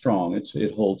quite strong.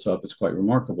 It holds up. It's quite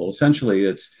remarkable.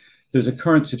 Essentially, there's a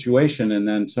current situation, and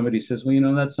then somebody says,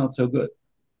 well, that's not so good.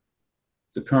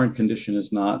 The current condition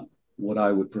is not what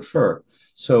I would prefer.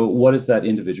 So what does that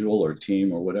individual or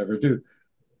team or whatever do?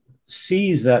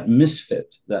 Sees that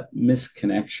misfit, that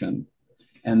misconnection,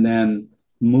 and then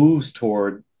moves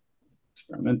toward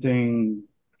experimenting,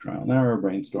 trial and error,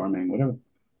 brainstorming, whatever,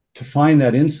 to find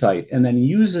that insight, and then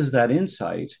uses that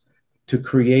insight to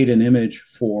create an image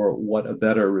for what a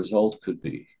better result could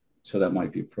be. So that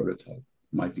might be a prototype,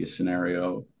 might be a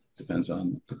scenario, depends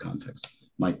on the context,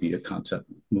 might be a concept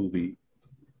movie,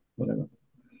 whatever.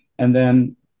 And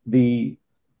then the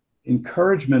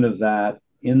encouragement of that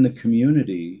in the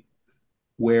community,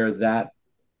 where that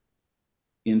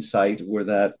insight, where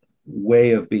that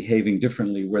way of behaving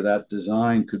differently, where that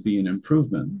design could be an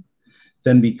improvement,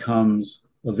 then becomes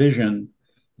a vision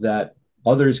that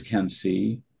others can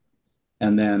see,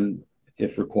 and then,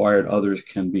 if required, others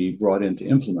can be brought in to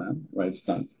implement, right? It's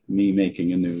not me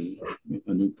making a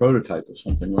new prototype of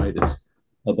something, right? It's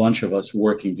a bunch of us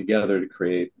working together to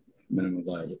create a minimum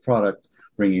viable product,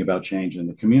 bringing about change in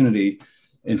the community,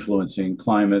 influencing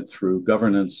climate through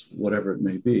governance, whatever it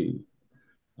may be.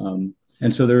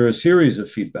 And so there are a series of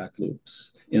feedback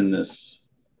loops in this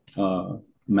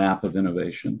map of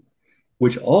innovation,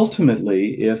 which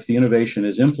ultimately, if the innovation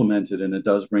is implemented and it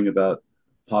does bring about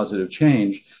positive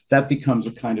change, that becomes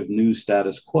a kind of new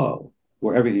status quo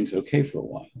where everything's okay for a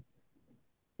while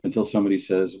until somebody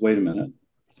says, wait a minute,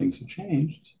 things have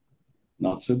changed.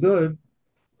 Not so good.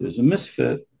 There's a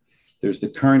misfit. There's the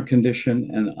current condition,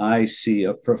 and I see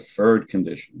a preferred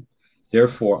condition.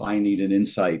 Therefore, I need an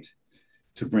insight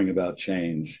to bring about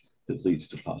change that leads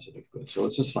to positive good. So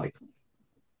it's a cycle.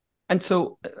 And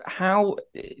so, how,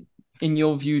 in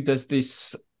your view, does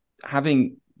this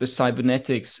having the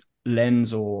cybernetics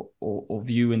lens or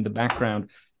view in the background,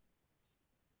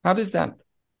 how does that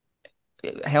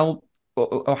help,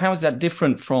 or how is that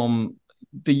different from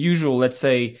the usual, let's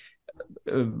say,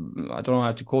 I don't know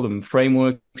how to call them,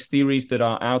 frameworks, theories that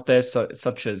are out there,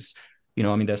 such as,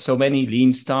 I mean, there's so many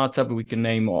lean startup. We can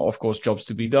name, of course, jobs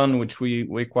to be done, which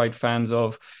we're quite fans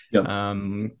of. Yeah.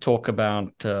 Talk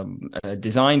about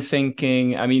design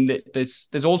thinking. I mean,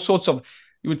 there's all sorts of.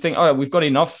 You would think, oh, we've got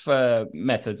enough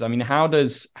methods. I mean, how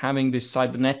does having this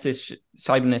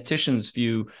cybernetician's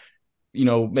view,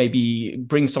 maybe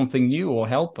bring something new or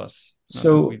help us?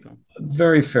 So,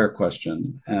 very fair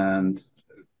question, and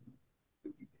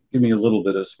give me a little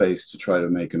bit of space to try to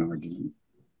make an argument.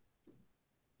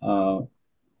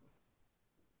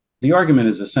 The argument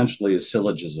is essentially a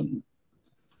syllogism,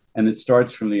 and it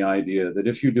starts from the idea that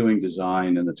if you're doing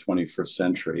design in the 21st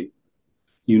century,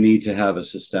 you need to have a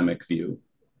systemic view.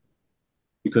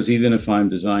 Because even if I'm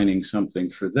designing something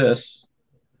for this,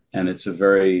 and it's a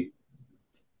very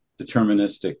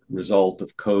deterministic result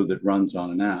of code that runs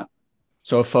on an app.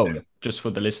 So a phone, just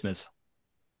for the listeners.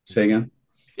 Say again?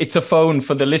 It's a phone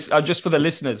for the just for the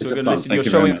listeners who are going to listen. You're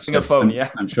showing a phone,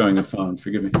 yeah? I'm showing a phone,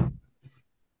 forgive me.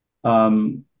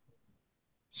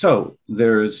 So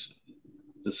there's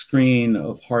the screen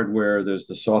of hardware, there's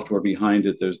the software behind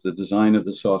it, there's the design of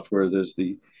the software, there's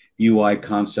the UI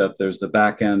concept, there's the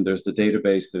backend, there's the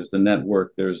database, there's the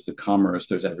network, there's the commerce,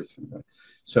 there's everything. Right?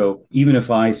 So even if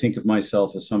I think of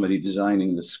myself as somebody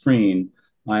designing the screen,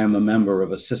 I am a member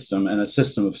of a system and a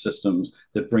system of systems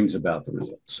that brings about the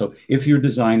results. So if you're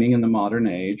designing in the modern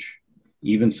age,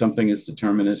 even something as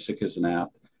deterministic as an app,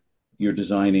 you're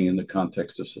designing in the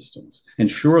context of systems.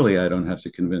 And surely I don't have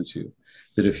to convince you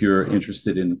that if you're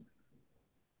interested in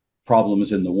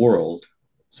problems in the world,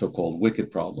 so-called wicked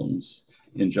problems,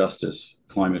 injustice,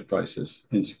 climate crisis,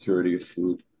 insecurity of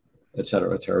food, et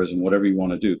cetera, terrorism, whatever you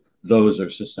want to do, those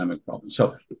are systemic problems.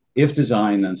 So if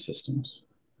design, then systems.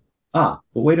 But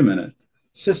wait a minute.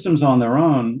 Systems on their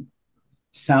own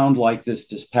sound like this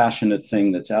dispassionate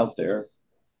thing that's out there.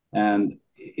 And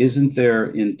isn't there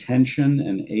intention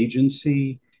and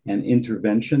agency and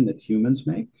intervention that humans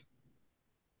make?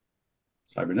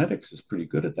 Cybernetics is pretty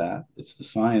good at that. It's the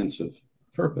science of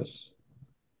purpose.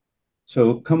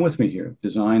 So come with me here,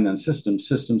 design then systems,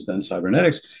 systems then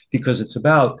cybernetics, because it's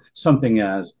about something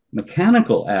as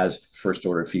mechanical as first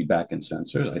order feedback and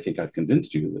sensors. I think I've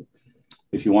convinced you that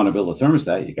if you want to build a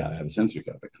thermostat, you got to have a sensor, you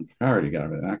got to have a Pangaro, you got to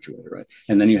have an actuator, right?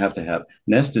 And then you have to have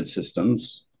nested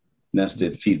systems,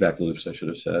 nested feedback loops, I should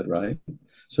have said, right?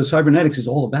 So cybernetics is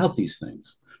all about these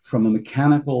things from a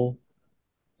mechanical,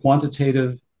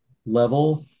 quantitative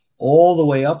level all the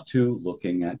way up to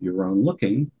looking at your own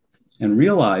looking and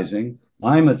realizing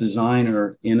I'm a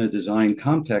designer in a design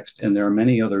context and there are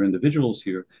many other individuals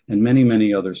here and many,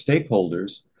 many other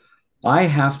stakeholders. I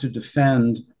have to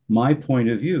defend my point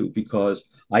of view because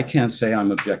I can't say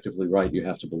I'm objectively right. You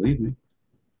have to believe me.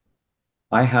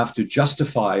 I have to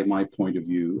justify my point of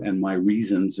view and my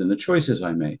reasons in the choices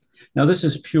I make. Now, this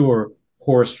is pure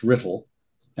Horst Rittel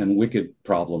and wicked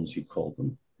problems, he called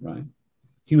them, right?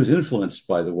 He was influenced,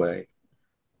 by the way,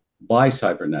 by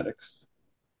cybernetics.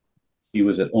 He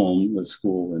was at Ulm, the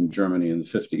school in Germany in the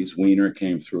 50s. Wiener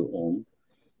came through Ulm.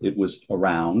 It was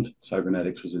around.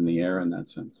 Cybernetics was in the air in that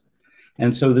sense.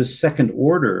 And so this second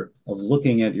order of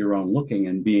looking at your own looking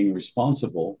and being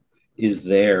responsible is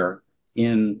there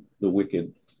in the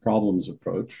wicked problems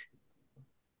approach.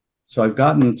 So I've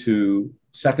gotten to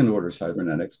second order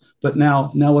cybernetics, but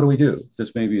now what do we do?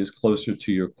 This maybe is closer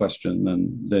to your question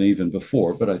than even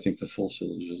before, but I think the full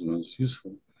syllogism is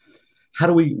useful. What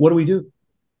do we do?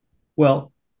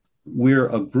 Well, we're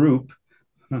a group,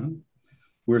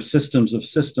 we're systems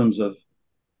of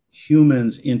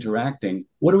humans interacting.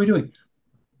 What are we doing?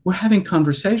 We're having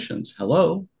conversations.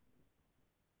 Hello,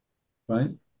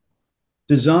 right?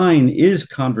 Design is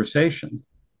conversation,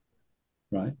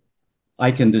 right?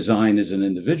 I can design as an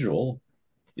individual.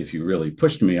 If you really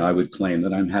pushed me, I would claim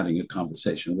that I'm having a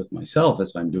conversation with myself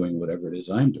as I'm doing whatever it is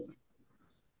I'm doing.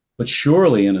 But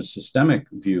surely in a systemic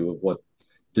view of what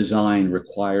design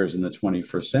requires in the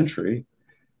 21st century,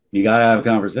 you got to have a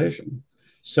conversation.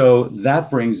 So that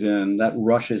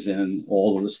rushes in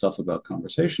all of the stuff about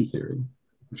conversation theory.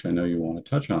 which I know you want to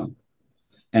touch on.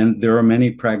 And there are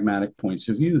many pragmatic points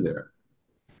of view there.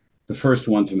 The first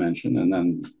one to mention, and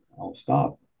then I'll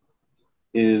stop,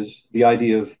 is the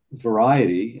idea of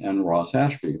variety, and Ross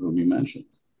Ashby, whom you mentioned.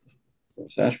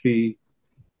 Ross Ashby,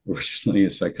 originally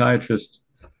a psychiatrist,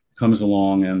 comes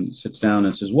along and sits down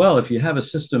and says, well, if you have a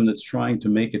system that's trying to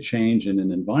make a change in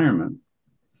an environment,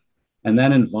 and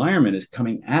that environment is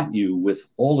coming at you with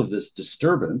all of this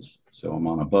disturbance, so I'm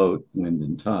on a boat, wind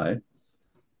and tide,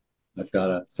 I've got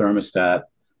a thermostat,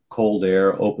 cold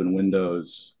air, open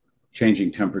windows,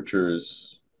 changing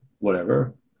temperatures,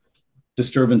 whatever.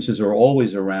 Disturbances are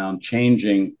always around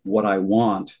changing what I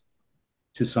want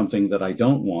to something that I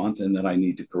don't want and that I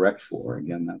need to correct for.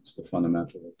 Again, that's the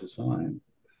fundamental of design.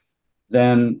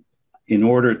 Then, in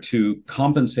order to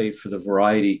compensate for the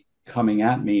variety coming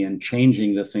at me and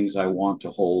changing the things I want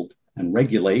to hold and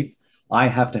regulate, I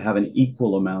have to have an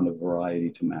equal amount of variety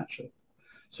to match it.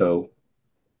 So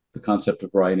the concept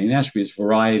of variety in Ashby is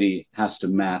variety has to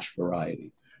match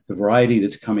variety. The variety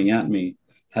that's coming at me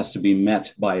has to be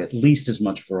met by at least as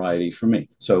much variety for me.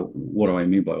 So what do I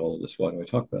mean by all of this? Why do I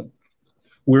talk about it?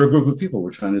 We're a group of people.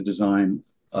 We're trying to design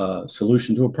a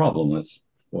solution to a problem. Let's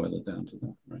boil it down to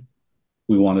that, right?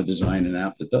 We want to design an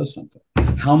app that does something.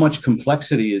 How much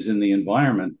complexity is in the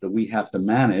environment that we have to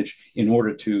manage in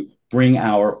order to bring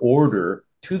our order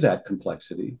to that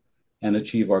complexity and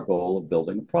achieve our goal of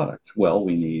building a product? Well,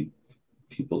 we need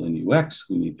people in UX,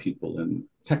 we need people in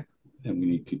tech, and we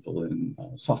need people in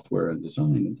software and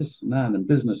design and this and that and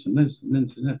business and this and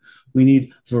this and that. We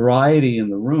need variety in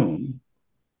the room,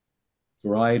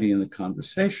 variety in the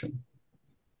conversation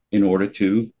in order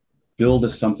to build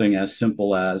something as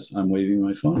simple as, I'm waving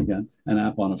my phone again, an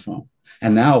app on a phone.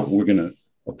 And now we're going to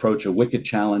approach a wicked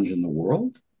challenge in the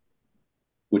world,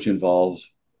 which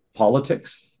involves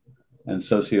politics and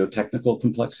socio-technical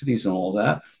complexities and all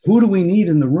that. Who do we need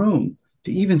in the room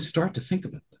to even start to think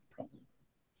about that problem?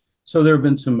 So there have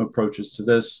been some approaches to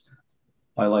this.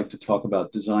 I like to talk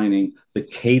about designing the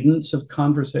cadence of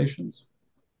conversations.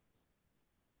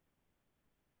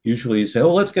 Usually you say,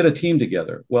 oh, let's get a team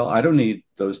together. Well, I don't need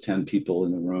those 10 people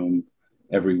in the room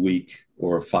every week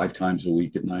or 5 times a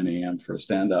week at 9 a.m. for a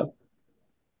stand-up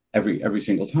every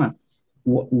single time.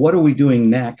 What are we doing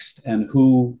next, and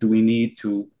who do we need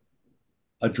to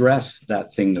address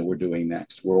that thing that we're doing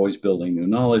next? We're always building new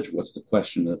knowledge. What's the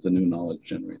question that the new knowledge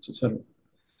generates, et cetera?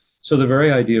 So the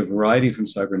very idea of variety from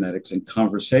cybernetics and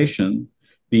conversation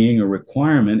being a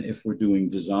requirement if we're doing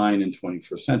design in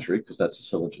 21st century, because that's a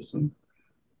syllogism,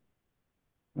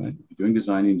 right? You're doing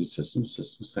design, you need systems,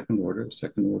 second order,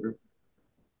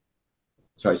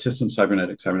 sorry, system,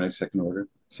 cybernetics, second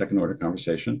order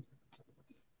conversation.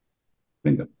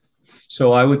 Bingo.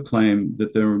 So I would claim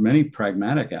that there are many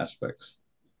pragmatic aspects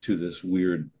to this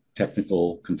weird,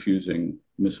 technical, confusing,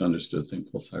 misunderstood thing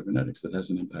called cybernetics that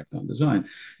has an impact on design.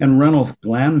 And Ranulph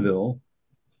Glanville,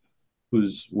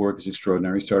 whose work is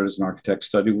extraordinary, started as an architect,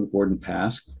 studied with Gordon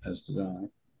Pask, as did I,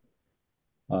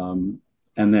 and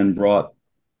then brought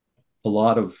a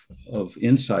lot of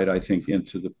insight, I think,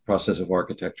 into the process of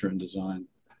architecture and design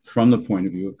from the point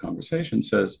of view of conversation,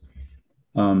 says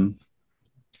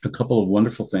a couple of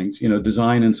wonderful things. You know,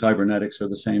 design and cybernetics are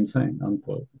the same thing,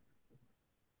 unquote.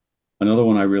 Another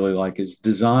one I really like is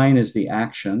design is the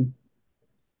action.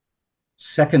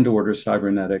 Second order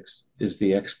cybernetics is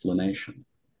the explanation.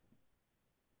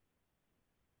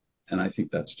 And I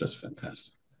think that's just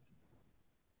fantastic.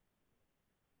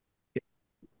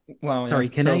 Wow. Sorry,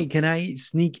 yeah. Can I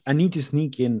sneak? I need to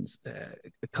sneak in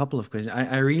a couple of questions.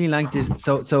 I really like this.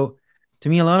 So to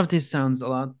me, a lot of this sounds a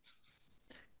lot.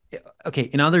 Okay,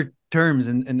 in other terms,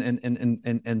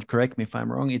 and correct me if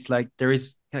I'm wrong, it's like there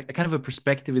is a kind of a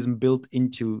perspectivism built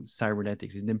into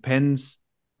cybernetics. It depends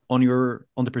on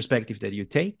the perspective that you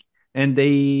take, and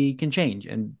they can change,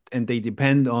 and they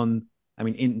depend on. I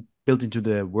mean, built into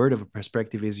the word of a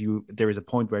perspective is there is a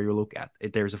point where you look at.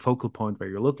 There is a focal point where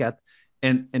you look at,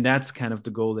 and that's kind of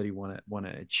the goal that you want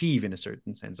to achieve in a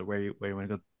certain sense, or where you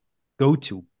want to go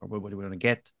to, or what you want to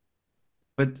get.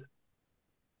 But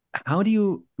how do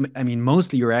you, I mean,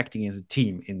 mostly you're acting as a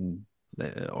team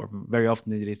or very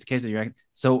often it is the case that you're acting.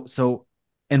 So,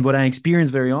 and what I experience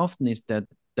very often is that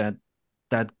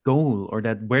goal, or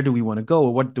that where do we want to go,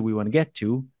 or what do we want to get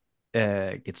to,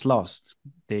 gets lost.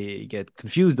 They get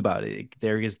confused about it.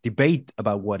 There is debate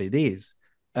about what it is.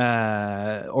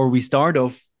 Or we start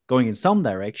off going in some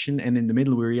direction, and in the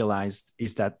middle we realize,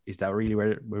 is that really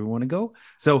where we want to go?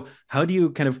 So how do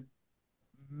you kind of,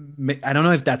 I don't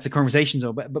know if that's a conversation,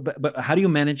 so but how do you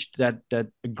manage that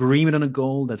agreement on a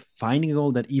goal, that finding a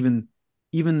goal, that even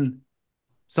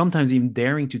sometimes even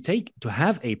daring to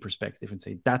have a perspective and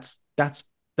say that's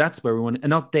That's where we want, and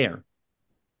not there.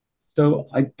 So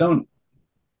I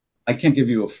can't give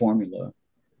you a formula,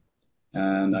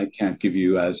 and I can't give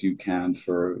you, as you can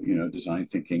for, design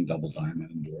thinking, double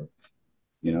diamond, or,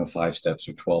 5 steps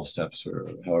or 12 steps or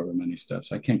however many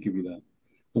steps. I can't give you that.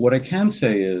 But what I can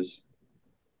say is,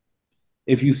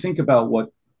 if you think about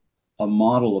what a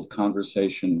model of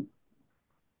conversation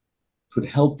could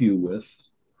help you with,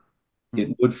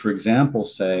 it would, for example,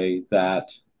 say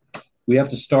that we have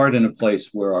to start in a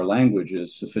place where our language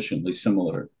is sufficiently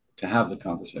similar to have the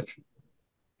conversation.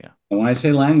 Yeah. And when I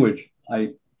say language,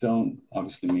 I don't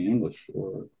obviously mean English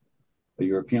or a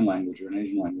European language or an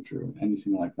Asian language or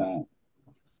anything like that.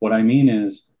 What I mean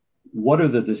is, what are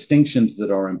the distinctions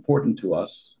that are important to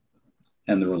us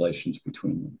and the relations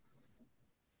between them?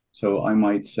 So I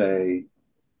might say,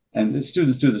 and the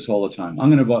students do this all the time,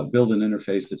 I'm going to build an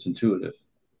interface that's intuitive.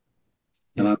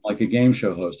 And I'm like a game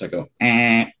show host. I go,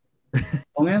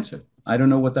 wrong answer. I don't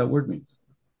know what that word means.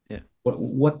 Yeah.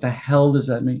 What the hell does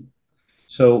that mean?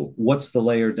 So what's the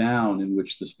layer down in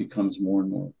which this becomes more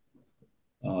and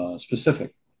more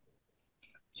specific?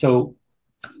 So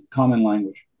common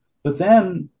language. But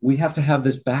then we have to have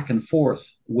this back and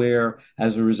forth where,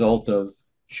 as a result of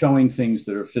showing things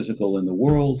that are physical in the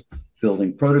world,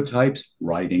 building prototypes,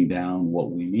 writing down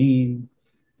what we mean,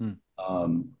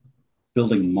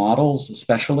 building models,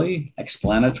 especially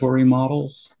explanatory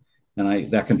models.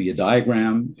 And that can be a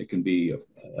diagram, it can be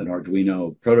an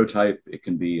Arduino prototype, it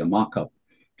can be a mock-up,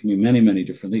 it can be many, many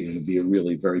different things. It can be a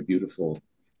really very beautiful,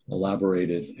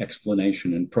 elaborated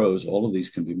explanation in prose. All of these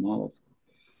can be models.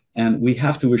 And we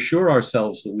have to assure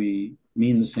ourselves that we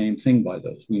mean the same thing by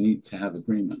those. We need to have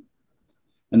agreement.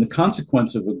 And the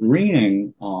consequence of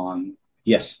agreeing on,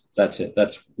 yes, that's it,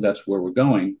 that's where we're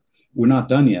going, we're not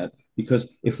done yet,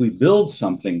 because if we build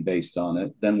something based on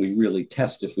it, then we really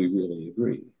test if we really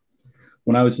agree.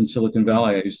 When I was in Silicon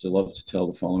Valley, I used to love to tell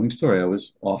the following story. I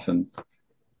was often,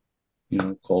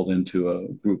 called into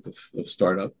a group of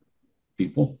startup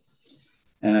people.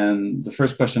 And the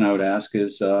first question I would ask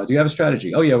is, do you have a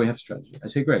strategy? Oh, yeah, we have a strategy. I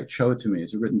say, great, show it to me.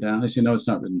 Is it written down? They say, no, it's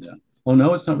not written down. Oh,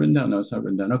 no, it's not written down. No, it's not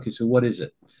written down. Okay, so what is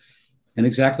it? And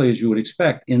exactly as you would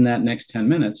expect, in that next 10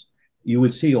 minutes, you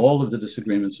would see all of the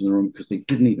disagreements in the room because they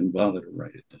didn't even bother to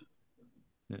write it down.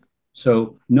 Yeah.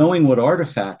 So knowing what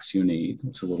artifacts you need,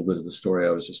 that's a little bit of the story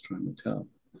I was just trying to tell,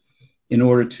 in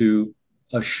order to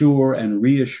assure and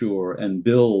reassure and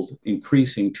build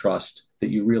increasing trust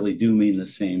that you really do mean the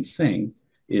same thing,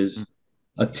 is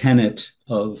a tenet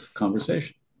of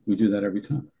conversation. We do that every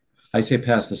time. I say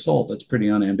pass the salt, that's pretty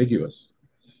unambiguous.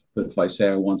 But if I say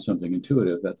I want something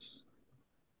intuitive, that's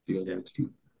the other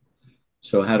extreme.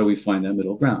 So how do we find that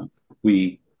middle ground?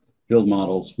 We build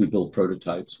models, we build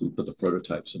prototypes, we put the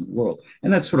prototypes in the world.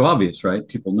 And that's sort of obvious, right?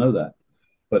 People know that.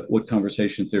 But what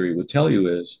conversation theory would tell you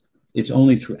is, it's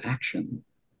only through action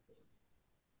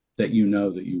that you know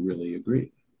that you really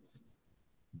agree.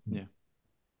 Yeah.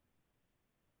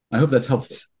 I hope that's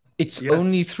helpful. It's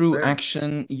only through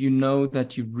action you know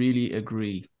that you really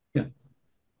agree. Yeah.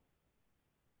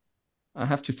 I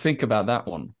have to think about that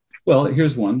one. Well,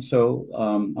 here's one. So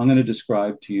I'm going to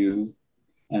describe to you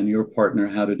and your partner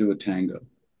how to do a tango.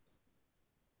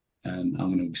 And I'm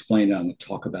going to explain it. I'm going to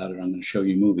talk about it. I'm going to show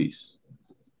you movies.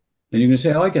 And you're going to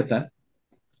say, oh, I get that.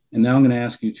 And now I'm going to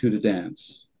ask you two to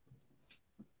dance.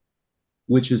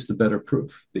 Which is the better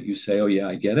proof? That you say, oh, yeah,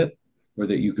 I get it, or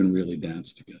that you can really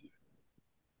dance together?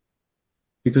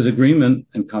 Because agreement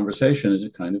and conversation is a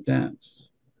kind of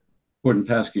dance. Gordon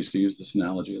Pask used to use this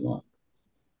analogy a lot.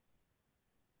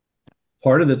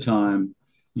 Part of the time,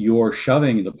 you're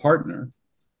shoving the partner,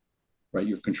 right?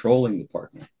 You're controlling the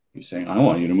partner. You're saying, I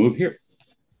want you to move here.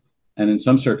 And in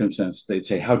some circumstances, they'd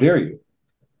say, how dare you?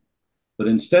 But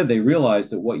instead, they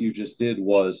realized that what you just did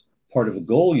was part of a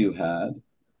goal you had,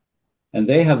 and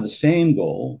they have the same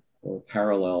goal or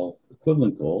parallel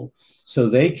equivalent goal, so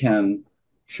they can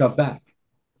shove back.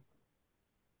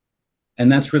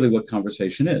 And that's really what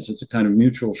conversation is. It's a kind of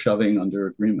mutual shoving under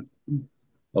agreement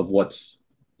of what's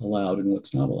allowed and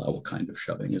what's not allowed. What kind of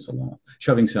shoving is allowed?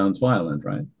 Shoving sounds violent,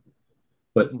 right?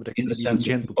 But in the sense of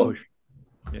gentle push.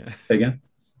 Yeah. Say again?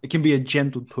 It can be a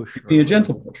gentle push. Be a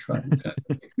gentle push, right?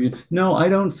 Exactly. No, I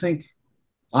don't think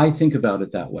I think about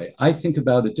it that way. I think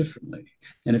about it differently.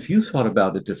 And if you thought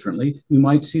about it differently, you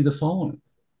might see the following.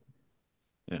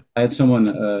 Yeah. I had someone,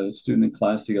 a student in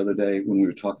class the other day when we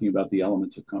were talking about the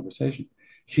elements of conversation.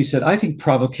 She said, I think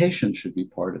provocation should be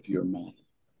part of your model.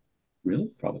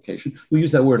 Really? Provocation? We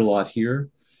use that word a lot here.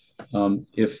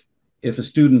 If a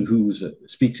student who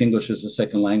speaks English as a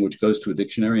second language goes to a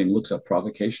dictionary and looks up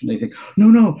provocation, they think,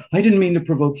 no, I didn't mean to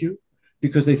provoke you,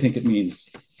 because they think it means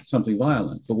something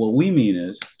violent. But what we mean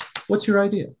is, what's your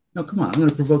idea? No, come on, I'm going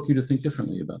to provoke you to think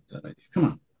differently about that idea. Come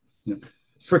on. You know,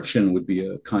 friction would be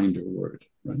a kinder word,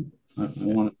 right? I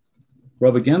want to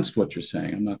rub against what you're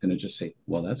saying. I'm not going to just say,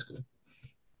 well, that's good.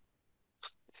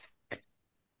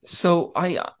 So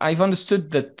I've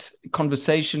understood that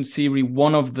conversation theory,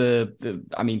 one of the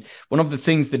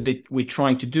things that we're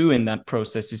trying to do in that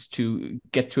process is to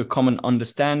get to a common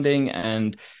understanding,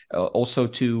 and also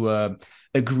to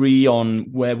agree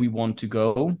on where we want to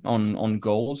go, on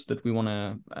goals that we want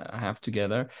to have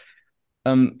together.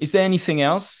 Is there anything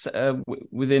else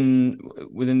within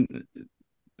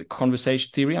the conversation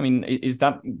theory? I mean, is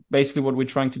that basically what we're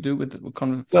trying to do with the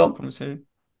conversation?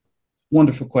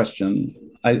 Wonderful question.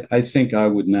 I think I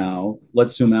would now,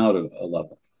 let's zoom out a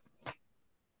level,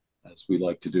 as we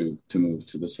like to do, to move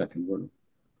to the second word.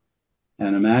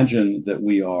 And imagine that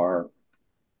we are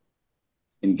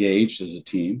engaged as a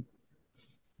team,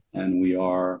 and we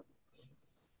are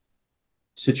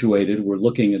situated, we're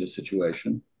looking at a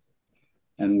situation,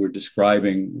 and we're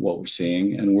describing what we're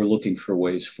seeing, and we're looking for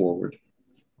ways forward.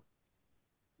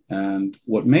 And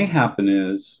what may happen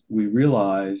is we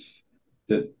realize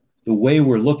that the way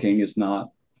we're looking is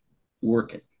not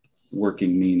working.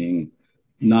 Working meaning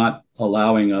not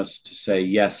allowing us to say,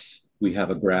 yes, we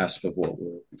have a grasp of what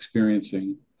we're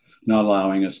experiencing, not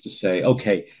allowing us to say,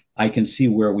 okay, I can see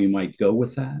where we might go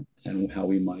with that and how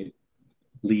we might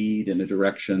lead in a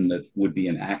direction that would be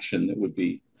an action that would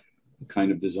be a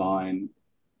kind of design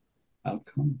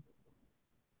outcome.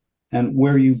 And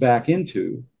where you back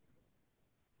into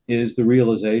is the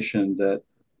realization that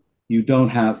you don't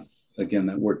have, again,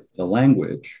 that word, the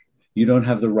language, you don't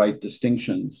have the right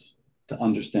distinctions to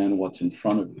understand what's in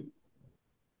front of you.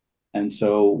 And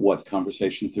so what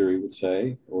conversation theory would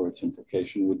say, or its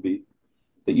implication would be,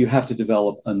 that you have to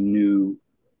develop a new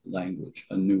language,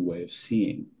 a new way of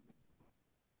seeing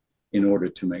in order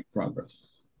to make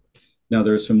progress. Now,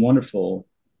 there are some wonderful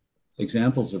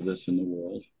examples of this in the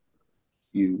world.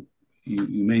 You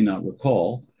may not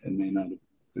recall, and may not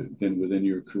have been within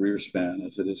your career span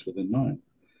as it is within mine.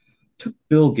 It took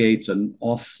Bill Gates an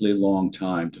awfully long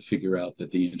time to figure out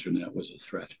that the internet was a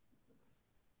threat.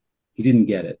 He didn't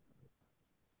get it.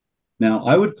 Now,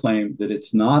 I would claim that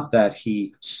it's not that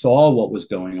he saw what was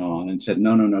going on and said,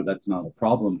 no, that's not a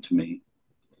problem to me.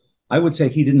 I would say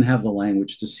he didn't have the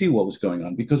language to see what was going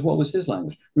on, because what was his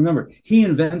language? Remember, he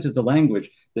invented the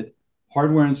language that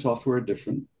hardware and software are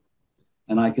different,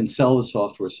 and I can sell the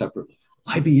software separately.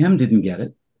 IBM didn't get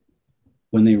it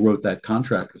when they wrote that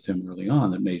contract with him early on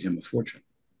that made him a fortune,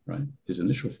 right? His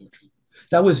initial fortune.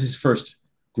 That was his first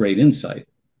great insight,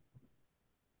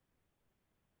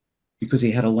 because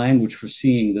he had a language for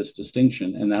seeing this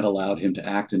distinction, and that allowed him to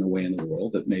act in a way in the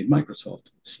world that made Microsoft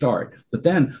start. But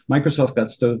then Microsoft got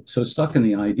so stuck in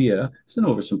the idea, it's an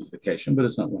oversimplification, but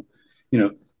it's not one,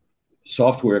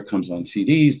 software comes on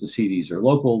CDs, the CDs are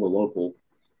local, the local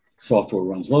software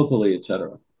runs locally, et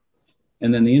cetera.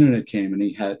 And then the internet came, and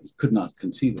he could not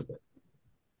conceive of it.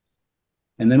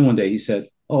 And then one day he said,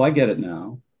 oh, I get it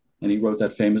now. And he wrote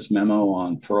that famous memo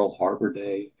on Pearl Harbor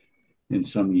Day in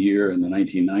some year in the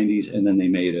 1990s, and then they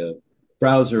made a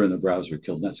browser, and the browser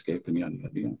killed Netscape, and yada,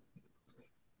 yada, yada.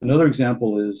 Another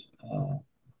example is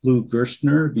Lou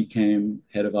Gerstner became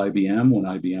head of IBM when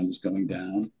IBM was going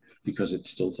down, because it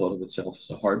still thought of itself as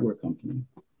a hardware company.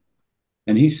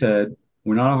 And he said,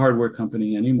 we're not a hardware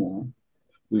company anymore.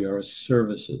 We are a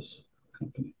services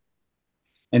company.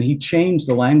 And he changed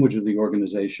the language of the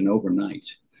organization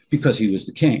overnight, because he was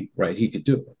the king, right? He could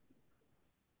do it.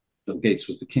 Bill Gates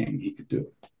was the king, he could do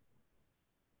it.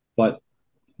 But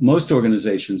most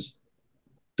organizations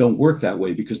don't work that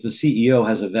way, because the CEO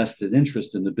has a vested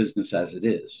interest in the business as it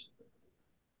is.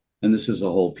 And this is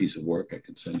a whole piece of work. I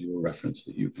can send you a reference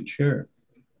that you can share,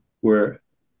 where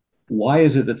why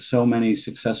is it that so many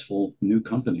successful new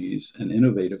companies and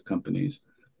innovative companies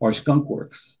are skunk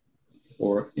works,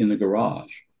 or in the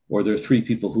garage, or there are three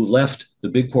people who left the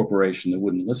big corporation that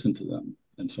wouldn't listen to them,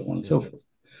 and so on and so forth.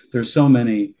 There's so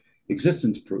many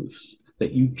existence proofs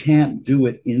that you can't do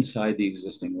it inside the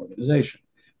existing organization.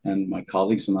 And my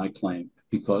colleagues and I claim,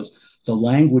 because the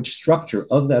language structure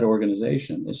of that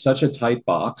organization is such a tight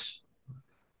box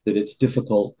that it's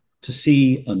difficult to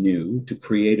see anew, to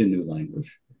create a new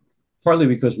language. Partly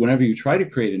because whenever you try to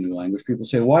create a new language, people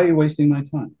say, why are you wasting my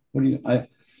time?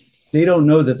 They don't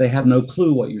know that they have no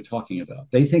clue what you're talking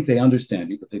about. They think they understand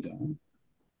you, but they don't.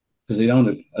 Because they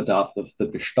don't adopt the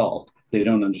gestalt. They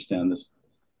don't understand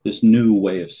this new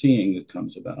way of seeing that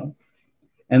comes about.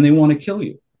 And they want to kill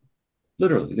you.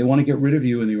 Literally, they want to get rid of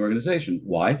you in the organization.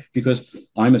 Why? Because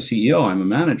I'm a CEO, I'm a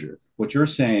manager. What you're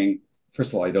saying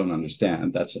First of all, I don't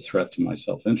understand. That's a threat to my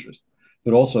self-interest.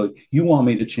 But also, you want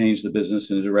me to change the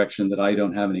business in a direction that I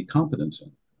don't have any competence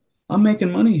in. I'm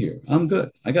making money here. I'm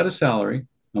good. I got a salary.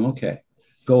 I'm okay.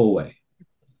 Go away.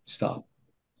 Stop.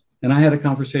 And I had a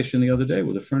conversation the other day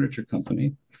with a furniture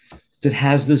company that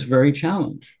has this very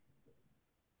challenge,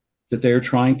 that they are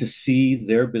trying to see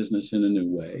their business in a new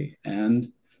way. And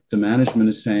the management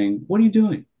is saying, what are you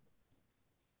doing?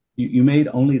 You made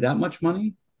only that much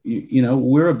money?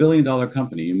 We're a billion-dollar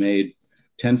company. You made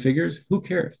 10 figures? Who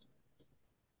cares?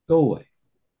 Go away.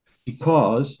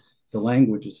 Because the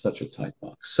language is such a tight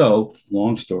box. So,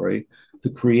 long story, the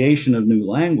creation of new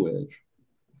language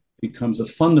becomes a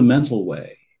fundamental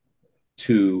way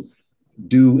to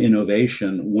do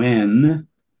innovation when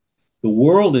the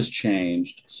world is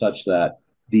changed such that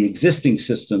the existing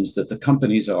systems that the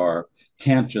companies are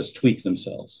can't just tweak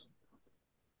themselves.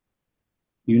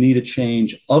 You need a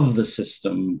change of the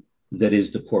system that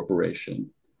is the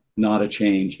corporation, not a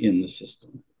change in the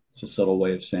system. It's a subtle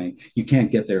way of saying you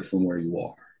can't get there from where you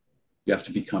are. You have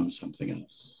to become something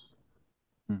else.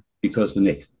 Because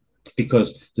the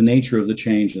nature of the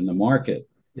change in the market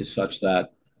is such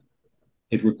that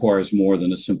it requires more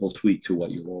than a simple tweak to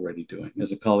what you're already doing.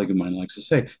 As a colleague of mine likes to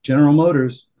say, General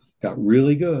Motors got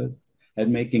really good at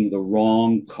making the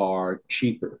wrong car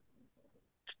cheaper.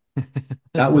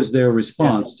 That was their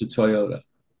response to Toyota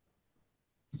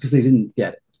because they didn't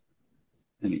get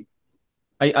it.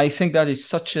 I think that is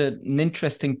such an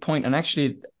interesting point. And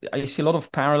actually, I see a lot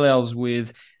of parallels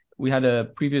with, we had a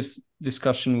previous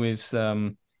discussion with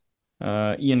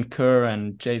Ian Kerr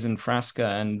and Jason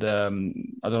Frasca. And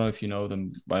I don't know if you know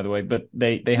them, by the way, but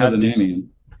they had this,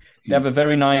 they have a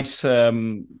very nice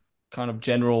kind of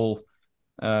general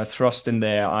thrust in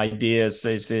their ideas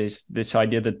is this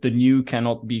idea that the new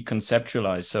cannot be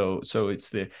conceptualized. So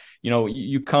it's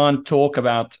you can't talk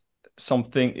about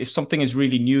something if something is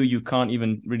really new. You can't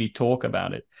even really talk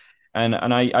about it, and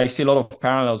I see a lot of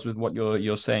parallels with what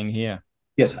you're saying here.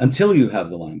 Yes, until you have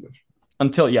the language.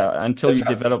 Until you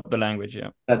develop the language. Yeah,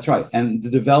 that's right. And the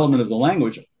development of the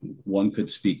language, one could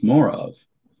speak more of.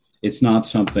 It's not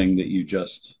something that you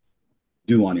just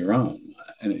do on your own.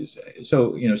 And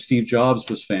so, Steve Jobs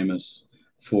was famous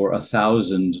for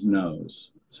 1,000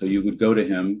 no's. So you would go to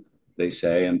him, they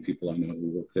say, and people I know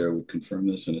who work there would confirm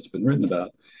this, and it's been written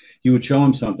about. You would show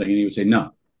him something, and he would say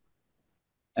no.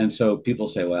 And so people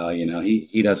say, well,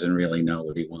 he doesn't really know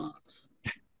what he wants.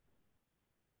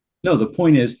 No, the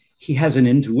point is he has an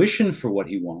intuition for what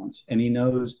he wants, and he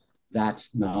knows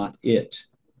that's not it.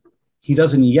 He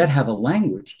doesn't yet have a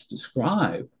language to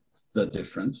describe the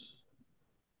difference.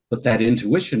 But that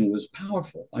intuition was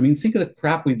powerful. I mean, think of the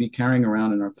crap we'd be carrying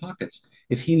around in our pockets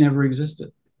if he never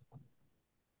existed.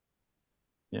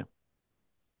 Yeah.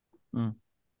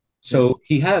 So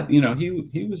he had,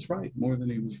 he was right more than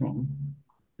he was wrong.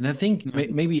 And I think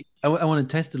maybe I want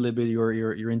to test a little bit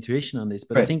your intuition on this,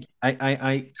 but right. I think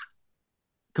I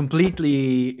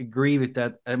completely agree with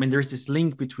that. I mean, there's this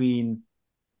link between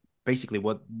basically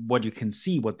what you can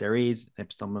see, what there is,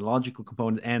 epistemological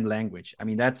component and language. I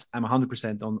mean, I'm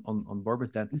 100% on board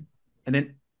with that. And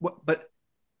then but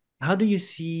how do you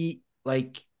see,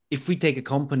 like, if we take a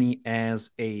company as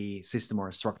a system or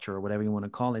a structure or whatever you want to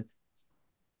call it,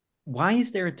 why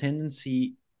is there a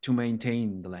tendency to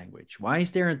maintain the language? Why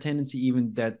is there a tendency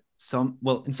even that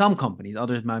in some companies,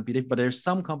 others might be different, but there's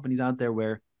some companies out there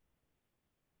where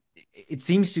it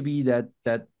seems to be that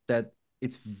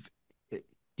it's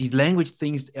these language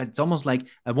things, it's almost like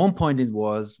at one point it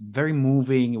was very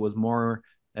moving. It was more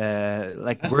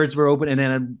like words were open, and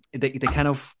then they kind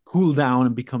of cool down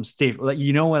and become stiff. Like,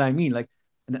 you know what I mean? Like,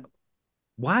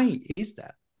 why is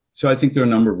that? So I think there are a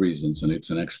number of reasons, and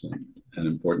it's an excellent and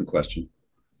important question.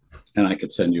 And I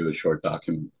could send you a short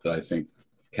document that I think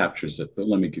captures it, but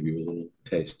let me give you a little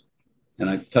taste. And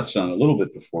I touched on it a little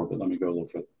bit before, but let me go a little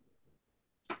further.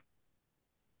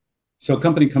 So a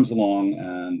company comes along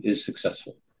and is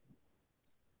successful,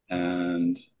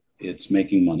 and it's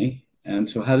making money. And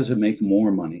so how does it make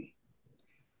more money?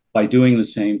 By doing the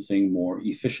same thing more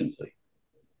efficiently.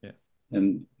 Yeah.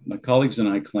 And my colleagues and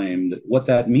I claim that what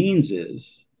that means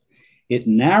is it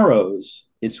narrows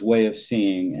its way of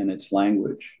seeing and its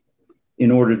language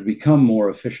in order to become more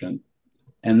efficient.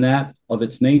 And that of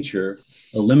its nature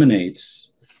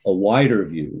eliminates a wider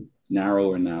view,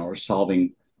 narrower and narrower,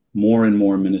 solving more and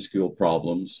more minuscule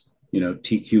problems,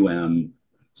 TQM,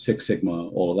 Six Sigma,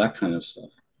 all of that kind of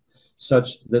stuff,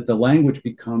 such that the language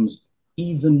becomes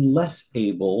even less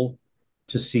able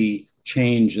to see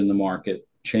change in the market,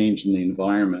 change in the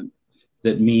environment,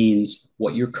 that means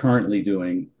what you're currently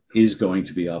doing is going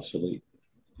to be obsolete.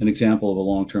 an example of a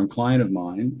long-term client of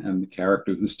mine, and the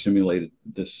character who stimulated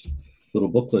this little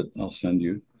booklet I'll send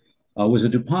you was a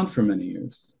DuPont for many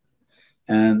years.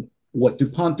 And what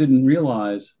DuPont didn't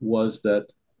realize was that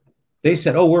they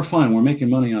said, oh, we're fine. We're making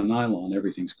money on nylon.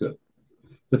 Everything's good.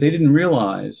 But they didn't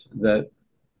realize that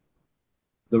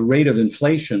the rate of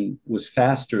inflation was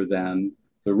faster than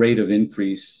the rate of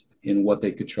increase in what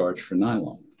they could charge for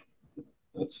nylon.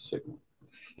 That's a signal.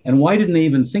 And why didn't they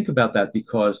even think about that?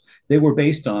 Because they were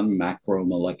based on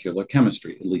macromolecular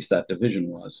chemistry, at least that division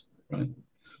was, right?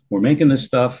 We're making this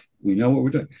stuff. We know what we're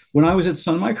doing. When I was at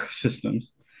Sun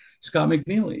Microsystems, Scott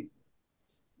McNeely,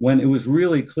 when it was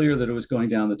really clear that it was going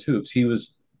down the tubes, he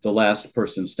was the last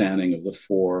person standing of the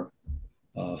four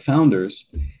founders.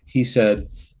 He said,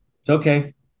 it's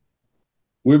okay.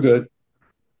 We're good.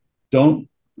 Don't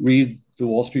read the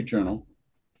Wall Street Journal.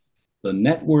 The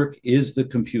network is the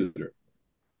computer.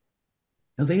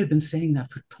 Now, they had been saying that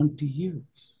for 20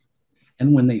 years.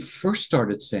 And when they first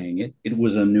started saying it, it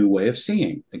was a new way of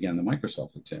seeing. Again, the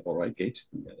Microsoft example, right? Gates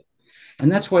didn't get it.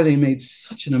 And that's why they made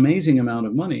such an amazing amount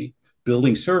of money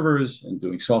building servers and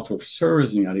doing software for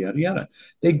servers and yada, yada, yada.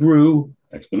 They grew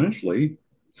exponentially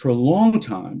for a long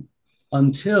time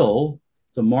until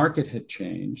the market had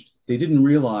changed. They didn't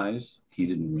realize, he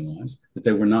didn't realize, that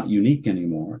they were not unique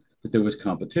anymore, that there was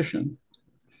competition,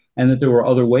 and that there were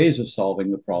other ways of solving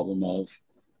the problem of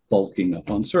bulking up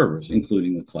on servers,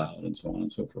 including the cloud and so on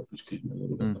and so forth, which came a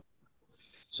little bit later.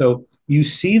 So you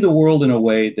see the world in a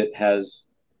way that has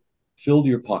filled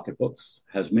your pocketbooks,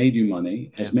 has made you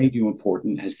money, has made you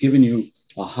important, has given you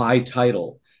a high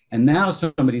title. And now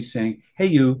somebody's saying, hey,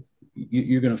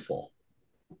 you're going to fall.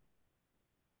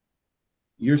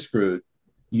 You're screwed.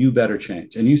 You better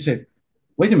change. And you say,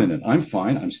 wait a minute, I'm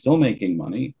fine. I'm still making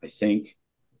money, I think,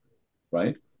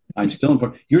 right? I'm still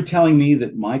important. You're telling me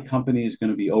that my company is going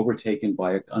to be overtaken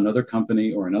by another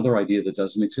company or another idea that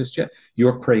doesn't exist yet.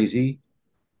 You're crazy.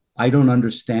 I don't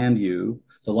understand you.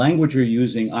 The language you're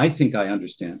using, I think I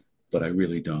understand, but I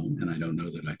really don't. And I don't know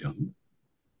that I don't,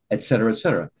 et cetera, et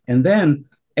cetera. And then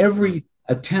every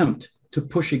attempt to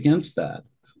push against that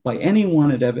by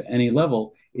anyone at any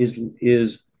level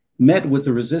is met with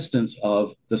the resistance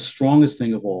of the strongest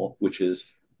thing of all, which is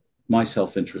my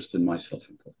self-interest and my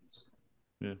self-importance.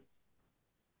 Yeah.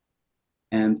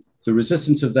 And the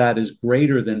resistance of that is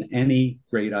greater than any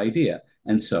great idea.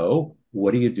 And so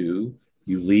what do?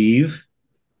 You leave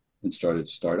and start a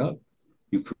startup.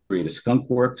 You create a skunk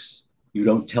works. You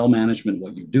don't tell management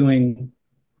what you're doing,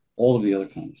 all of the other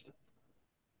kind of stuff.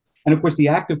 And of course, the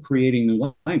act of creating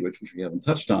new language, which we haven't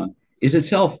touched on, is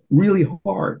itself really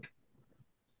hard.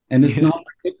 And it's not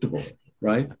predictable,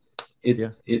 right?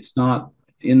 It's not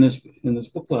in this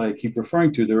book that I keep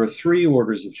referring to. There are 3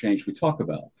 orders of change we talk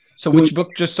about. So which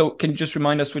book? Can you just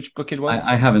remind us which book it was?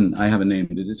 I haven't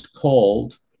named it. It's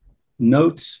called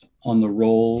Notes on the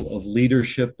Role of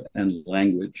Leadership and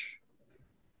Language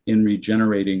in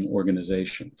Regenerating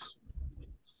Organizations.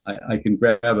 I can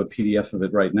grab a PDF of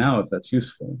it right now if that's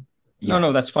useful.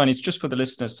 No, that's fine. It's just for the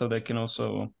listeners so they can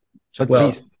also.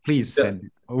 But please send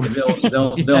it over.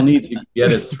 They'll need to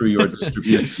get it through your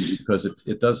distribution because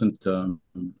it doesn't.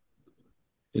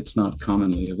 It's not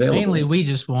commonly available. Mainly, we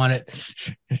just want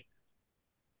it.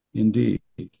 Indeed.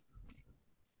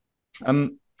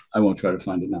 I won't try to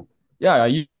find it now. Yeah,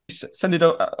 you send it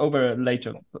over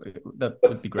later. That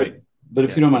would be great. But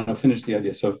if you don't mind, I'll finish the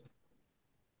idea. So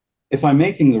if I'm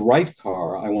making the right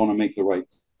car, I want to make the right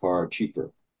car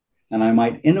cheaper. And I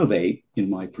might innovate in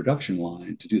my production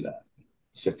line to do that.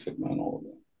 Six Sigma and all of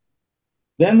that.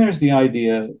 Then there's the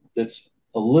idea that's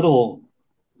a little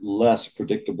less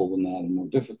predictable than that and more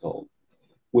difficult,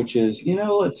 which is,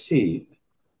 let's see,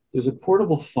 there's a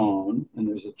portable phone and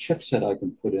there's a chipset I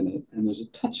can put in it and there's a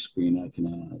touch screen I can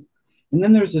add. And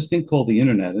then there's this thing called the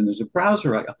internet and there's a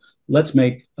browser. Let's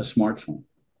make a smartphone.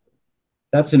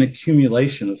 That's an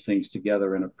accumulation of things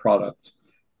together in a product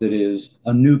that is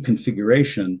a new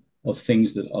configuration of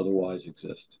things that otherwise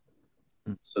exist.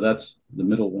 So that's the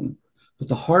middle one. But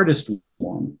the hardest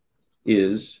one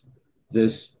is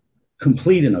this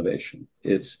complete innovation.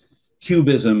 It's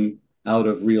cubism out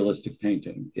of realistic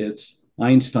painting. It's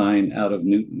Einstein out of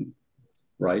Newton,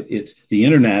 right? It's the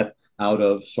internet out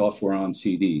of software on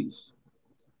CDs.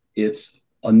 It's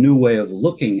a new way of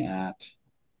looking at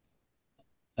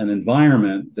an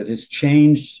environment that has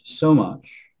changed so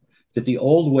much that the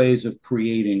old ways of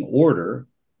creating order,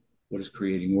 what does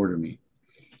creating order mean?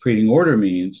 Creating order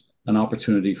means an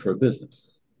opportunity for a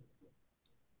business.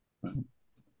 Right?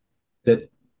 That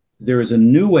there is a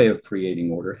new way of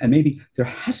creating order, and maybe there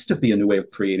has to be a new way of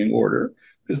creating order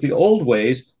because the old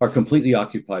ways are completely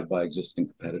occupied by existing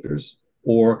competitors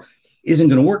or isn't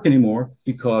going to work anymore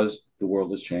because the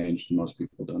world has changed and most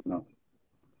people don't know.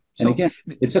 And So, again,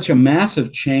 it's such a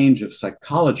massive change of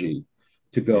psychology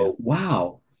to Yeah. go,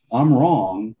 wow, I'm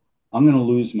wrong. I'm going to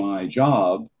lose my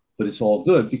job, but it's all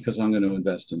good because I'm going to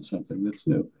invest in something that's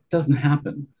new. It doesn't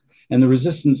happen. And the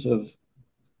resistance of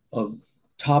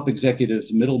top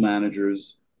executives, middle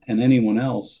managers, and anyone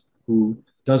else who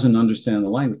doesn't understand the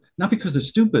language, not because they're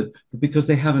stupid, but because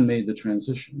they haven't made the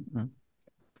transition.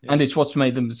 and it's what's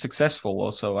made them successful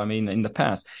also, I mean, in the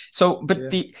past. So,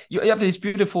 but you have this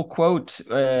beautiful quote,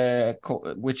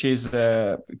 which is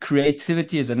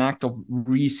creativity is an act of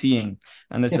re-seeing.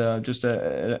 And there's just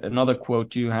another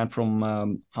quote you had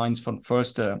from Heinz von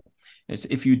Förster, is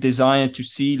if you desire to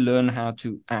see, learn how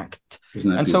to act.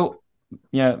 Isn't that And beautiful? so,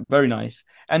 yeah, very nice.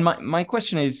 And my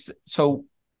question is, so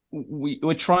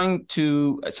we're trying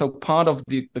to, so part of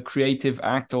the creative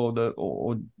act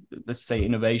or let's say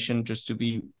innovation, just to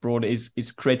be broad,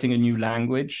 is creating a new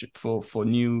language for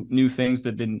new things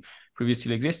that didn't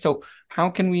previously exist. So how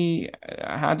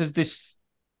does this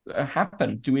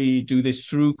happen? Do we do this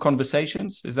through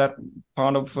conversations? Is that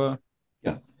part of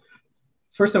Yeah.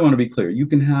 First, I want to be clear. You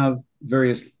can have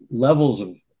various levels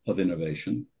of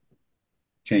innovation,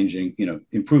 changing,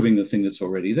 improving the thing that's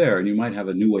already there. And you might have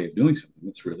a new way of doing something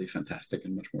that's really fantastic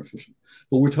and much more efficient.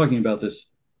 But we're talking about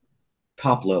this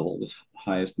top level, this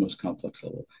highest, most complex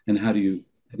level. And how do you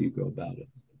go about it?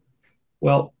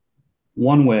 Well,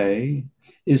 one way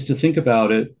is to think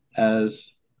about it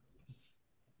as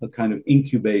a kind of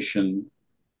incubation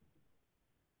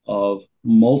of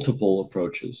multiple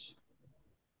approaches.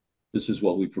 This is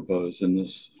what we propose in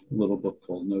this little book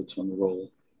called Notes on the Roll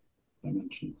I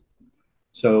mentioned.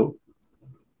 So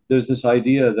there's this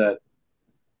idea that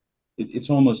it's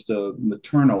almost a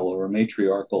maternal or a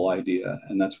matriarchal idea,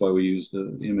 and that's why we use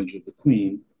the image of the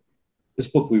queen. This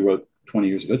book we wrote 20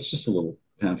 years ago. It's just a little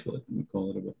pamphlet. We call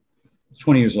it a book. It's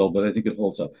 20 years old, but I think it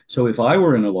holds up. So if I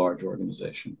were in a large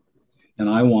organization and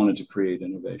I wanted to create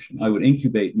innovation, I would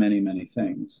incubate many, many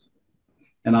things,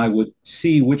 and I would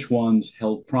see which ones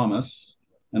held promise,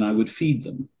 and I would feed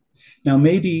them. Now,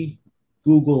 maybe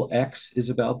Google X is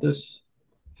about this.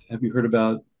 Have you heard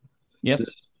about yes?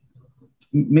 this?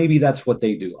 Maybe that's what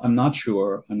they do. I'm not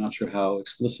sure. I'm not sure how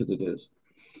explicit it is.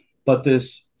 But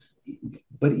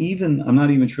even I'm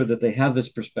not even sure that they have this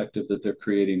perspective that they're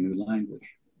creating new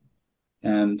language.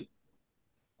 And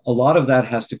a lot of that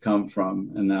has to come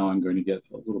from, and now I'm going to get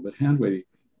a little bit hand wavy,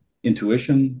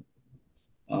 intuition,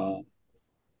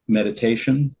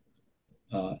 meditation,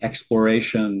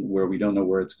 exploration where we don't know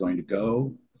where it's going to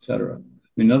go, etc. I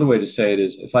mean, another way to say it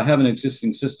is if I have an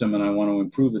existing system and I want to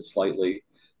improve it slightly,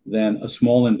 then a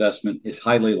small investment is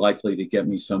highly likely to get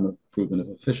me some improvement of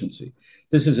efficiency.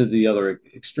 This is at the other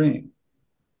extreme.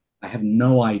 I have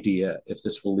no idea if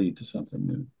this will lead to something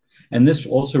new. And this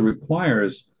also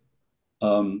requires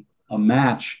a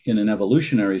match in an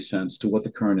evolutionary sense to what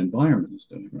the current environment is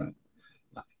doing, right?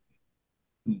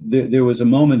 There was a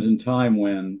moment in time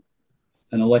when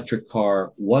an electric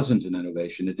car wasn't an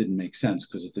innovation. It didn't make sense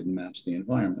because it didn't match the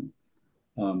environment.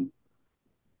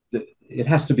 It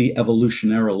has to be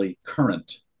evolutionarily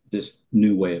current, this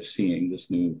new way of seeing, this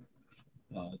new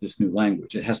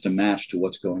language. It has to match to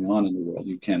what's going on in the world.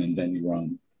 You can't invent your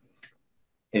own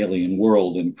alien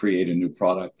world and create a new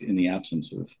product in the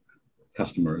absence of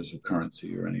customers or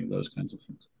currency or any of those kinds of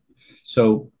things.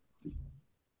 So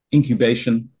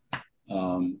incubation,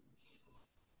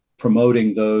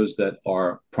 promoting those that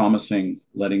are promising,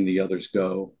 letting the others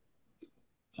go,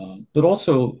 but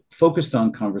also focused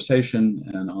on conversation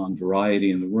and on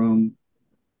variety in the room,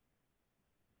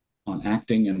 on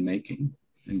acting and making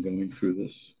and going through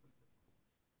this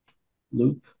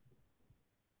loop,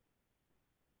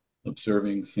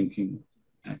 observing, thinking,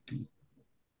 acting.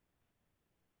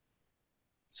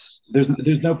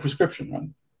 There's no prescription, right?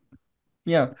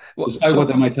 Yeah. Well, despite what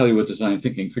they might tell you with design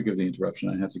thinking, forgive the interruption,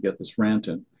 I have to get this rant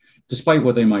in. Despite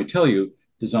what they might tell you,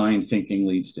 design thinking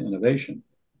leads to innovation.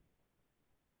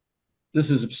 This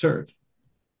is absurd,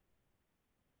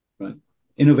 right?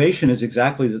 Innovation is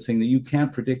exactly the thing that you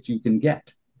can't predict you can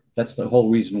get. That's the whole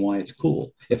reason why it's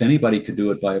cool. If anybody could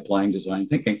do it by applying design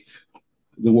thinking,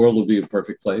 the world would be a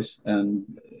perfect place and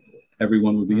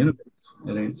everyone would be innovative.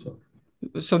 It ain't so.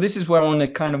 So this is where I want to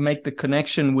kind of make the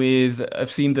connection with a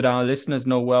theme that our listeners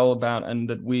know well about and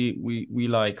that we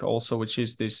like also, which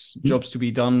is this jobs to be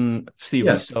done theory.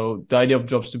 Yeah. So the idea of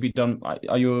jobs to be done.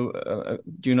 Are you?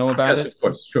 Do you know about it? Yes, of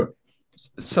course, sure.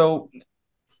 So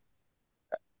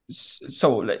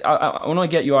I want to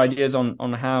get your ideas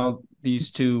on how these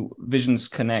two visions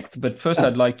connect. But first,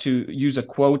 I'd like to use a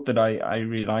quote that I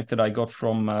really like that I got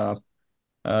from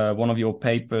one of your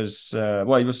papers.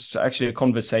 Well, it was actually a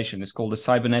conversation. It's called The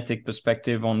Cybernetic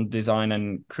Perspective on Design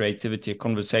and Creativity, a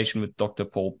conversation with Dr.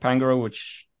 Paul Pangaro,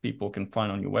 which people can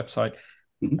find on your website.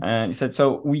 Mm-hmm. And he said,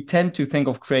 so we tend to think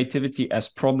of creativity as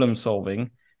problem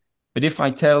solving, but if I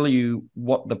tell you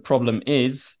what the problem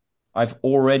is, I've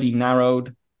already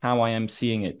narrowed how I am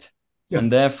seeing it. Yeah.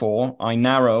 And therefore, I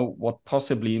narrow what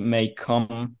possibly may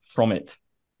come from it.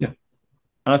 Yeah.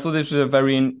 And I thought this was a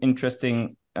very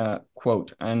interesting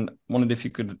quote, and wondered if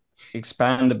you could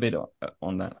expand a bit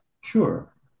on that.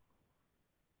 Sure.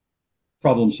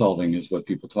 Problem solving is what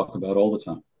people talk about all the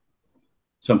time.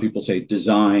 Some people say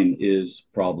design is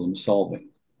problem solving.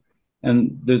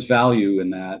 And there's value in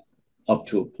that up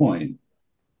to a point.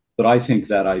 But I think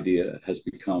that idea has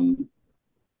become,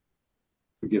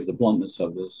 forgive the bluntness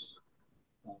of this,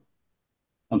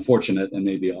 unfortunate and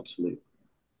maybe obsolete.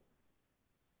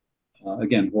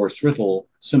 Again, Horst Rittel,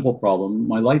 simple problem,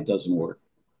 my light doesn't work.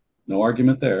 No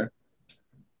argument there.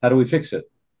 How do we fix it?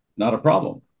 Not a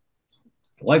problem.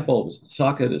 Is it the light bulb? Is it the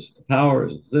socket? Is it the power?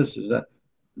 Is it this? Is that?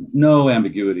 No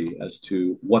ambiguity as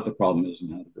to what the problem is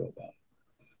and how to go about it.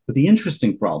 But the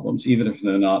interesting problems, even if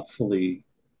they're not fully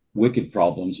wicked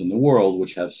problems in the world,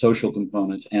 which have social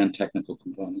components and technical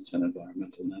components and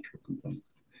environmental natural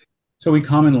components. So we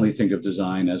commonly think of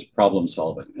design as problem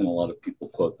solving, and a lot of people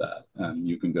quote that. And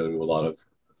you can go to a lot of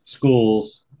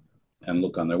schools and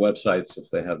look on their websites if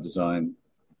they have design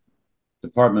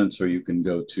departments, or you can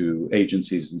go to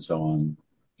agencies and so on.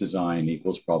 Design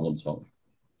equals problem solving.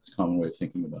 It's a common way of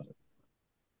thinking about it.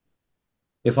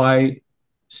 If I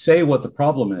say what the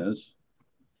problem is,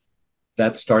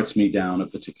 that starts me down a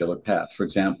particular path. For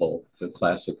example, the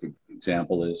classic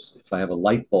example is if I have a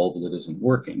light bulb that isn't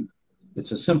working,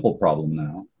 it's a simple problem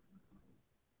now.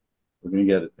 We're going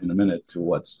to get in a minute to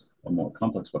what's a more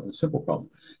complex one, a simple problem.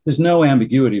 There's no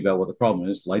ambiguity about what the problem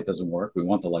is. Light doesn't work. We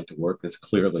want the light to work. That's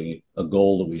clearly a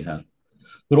goal that we have.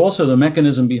 But also the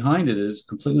mechanism behind it is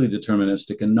completely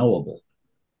deterministic and knowable.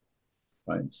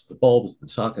 Right? It's the bulb, it's the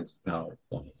socket, it's the power,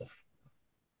 blah, blah, blah.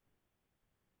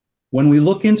 When we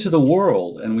look into the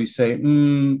world and we say,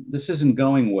 this isn't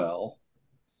going well,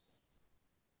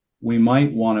 we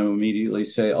might want to immediately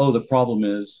say, oh, the problem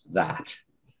is that.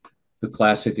 The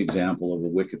classic example of a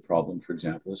wicked problem, for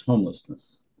example, is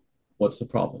homelessness. What's the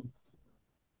problem?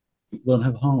 People don't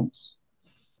have homes.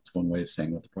 That's one way of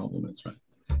saying what the problem is, right?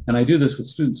 And I do this with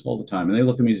students all the time, and they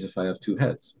look at me as if I have two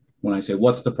heads. When I say,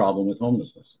 what's the problem with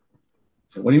homelessness?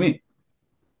 I say, what do you mean?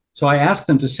 So I ask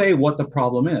them to say what the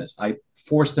problem is. I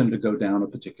force them to go down a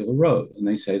particular road, and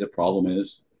they say the problem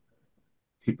is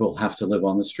people have to live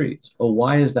on the streets. Oh,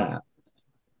 why is that?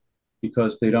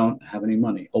 Because they don't have any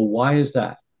money. Oh, why is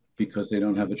that? Because they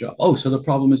don't have a job. Oh, so the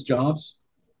problem is jobs?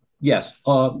 Yes.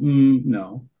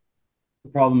 No.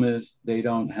 The problem is they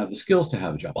don't have the skills to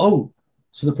have a job. Oh,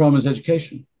 so the problem is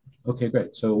education. Okay,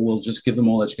 great. So we'll just give them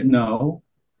all education. No,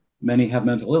 many have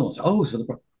mental illness. Oh, so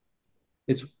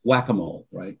it's whack-a-mole,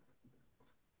 right?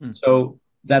 So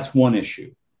that's one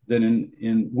issue. Then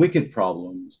in wicked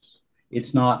problems,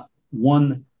 it's not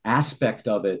one aspect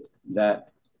of it that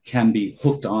can be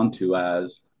hooked onto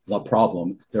as the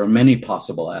problem. There are many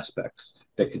possible aspects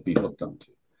that could be hooked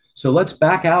onto. So let's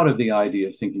back out of the idea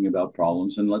of thinking about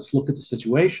problems and let's look at the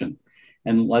situation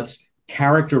and let's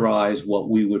characterize what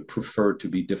we would prefer to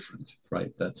be different,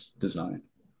 right? That's design.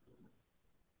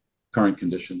 Current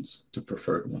conditions to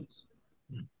preferred ones.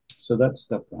 So that's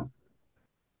step one.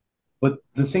 But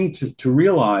the thing to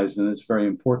realize, and it's very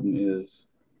important, is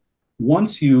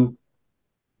once you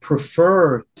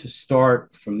prefer to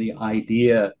start from the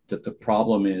idea that the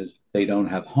problem is they don't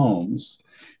have homes,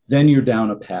 then you're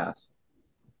down a path.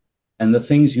 And the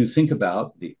things you think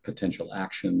about, the potential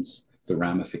actions, the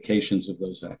ramifications of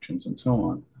those actions, and so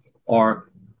on,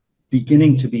 are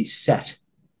beginning to be set.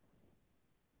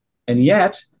 And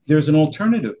yet, there's an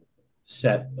alternative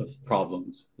set of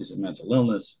problems. Is it mental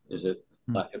illness? Is it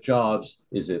lack of jobs?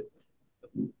 Is it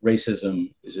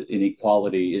racism? Is it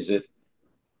inequality? It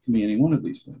can be any one of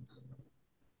these things.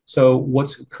 So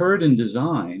what's occurred in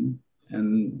design,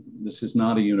 and this is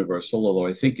not a universal, although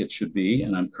I think it should be,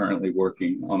 and I'm currently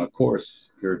working on a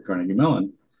course here at Carnegie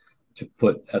Mellon to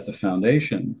put at the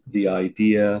foundation the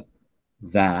idea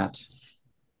that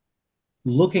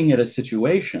looking at a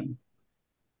situation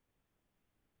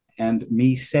and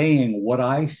me saying what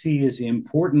I see as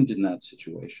important in that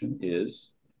situation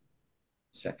is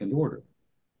second order.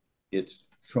 It's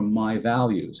from my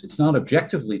values. It's not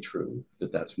objectively true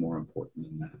that that's more important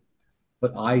than that.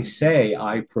 But I say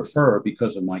I prefer,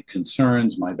 because of my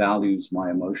concerns, my values, my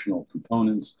emotional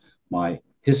components, my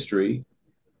history,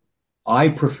 I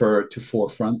prefer to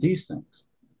forefront these things.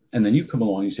 And then you come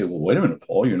along and you say, well, wait a minute,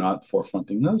 Paul, you're not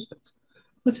forefronting those things.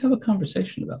 Let's have a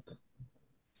conversation about that.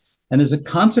 And as a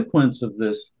consequence of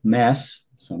this mess,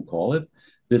 some call it,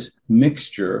 this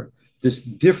mixture, this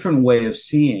different way of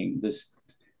seeing, this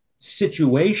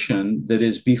situation that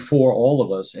is before all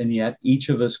of us, and yet each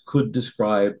of us could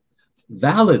describe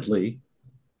validly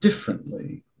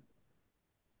differently,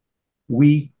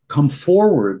 we come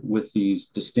forward with these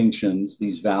distinctions,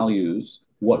 these values,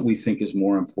 what we think is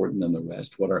more important than the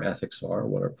rest, what our ethics are,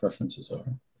 what our preferences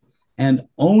are. And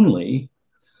only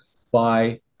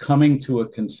by coming to a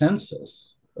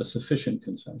consensus, a sufficient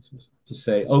consensus, to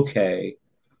say, okay,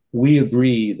 we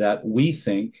agree that we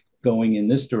think going in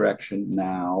this direction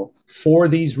now for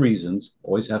these reasons,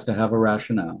 always have to have a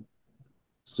rationale.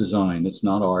 It's design, it's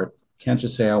not art. You can't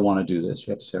just say, I want to do this.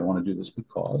 You have to say, I want to do this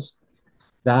because.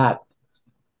 That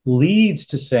leads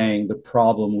to saying the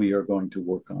problem we are going to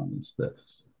work on is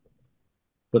this.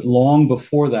 But long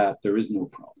before that, there is no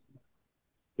problem.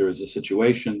 There is a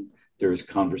situation, there is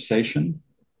conversation,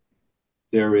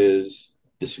 there is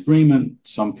disagreement,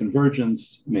 some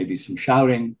convergence, maybe some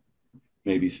shouting,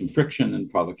 maybe some friction and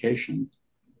provocation.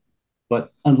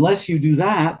 But unless you do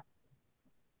that,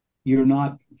 you're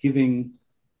not giving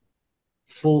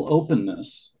full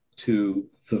openness to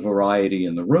the variety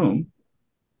in the room,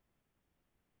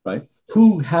 right?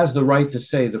 Who has the right to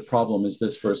say the problem is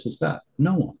this versus that?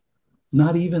 No one,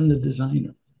 not even the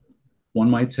designer. One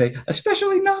might say,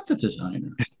 especially not the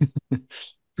designer,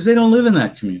 because they don't live in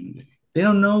that community. They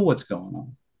don't know what's going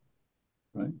on,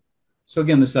 right? So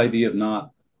again, this idea of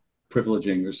not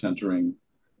privileging or centering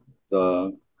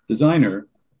the designer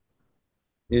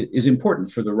is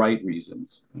important for the right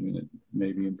reasons. I mean, it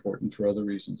may be important for other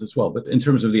reasons as well, but in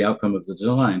terms of the outcome of the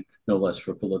design, no less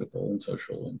for political and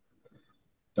social and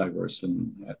diverse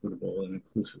and equitable and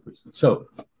inclusive reasons. So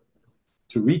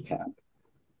to recap,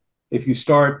 if you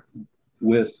start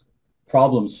with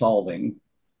problem solving,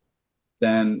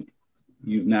 then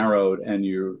you've narrowed and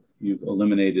you've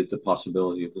eliminated the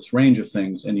possibility of this range of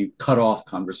things, and you've cut off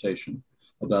conversation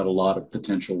about a lot of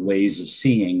potential ways of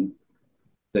seeing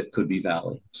that could be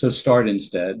valid. So start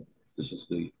instead, this is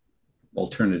the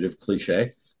alternative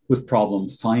cliche, with problem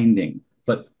finding.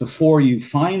 But before you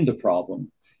find the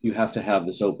problem, you have to have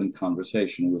this open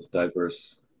conversation with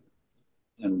diverse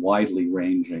and widely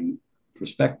ranging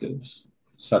perspectives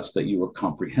such that you are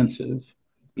comprehensive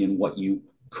in what you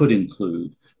could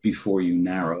include before you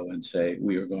narrow and say,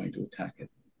 we are going to attack it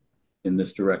in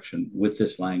this direction with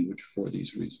this language for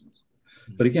these reasons.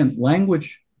 But again,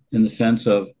 language in the sense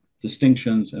of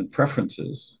distinctions and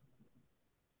preferences,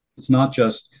 it's not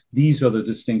just these are the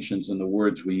distinctions in the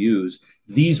words we use.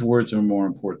 These words are more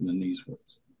important than these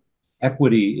words.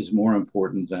 Equity is more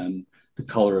important than the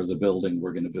color of the building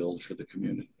we're going to build for the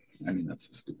community. I mean, that's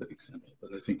a stupid example,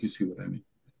 but I think you see what I mean.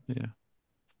 Yeah.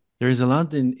 There is a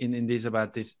lot in this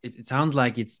about this. It sounds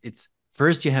like it's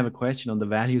first you have a question on the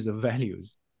values of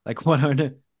values. Like what are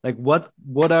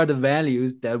the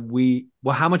values that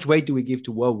how much weight do we give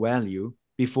to what value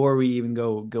before we even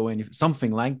go any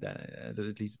something like that,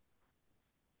 at least.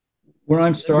 Where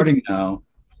I'm starting now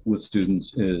with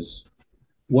students is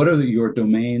what are your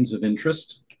domains of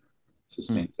interest?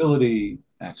 Sustainability,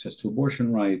 access to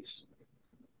abortion rights.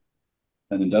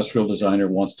 An industrial designer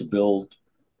wants to build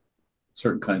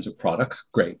certain kinds of products.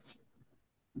 Great.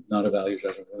 Not a value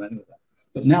judgment of any of that.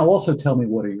 But now also tell me,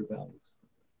 what are your values?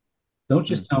 Don't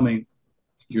just tell me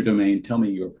your domain, tell me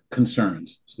your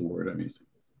concerns, is the word I'm using.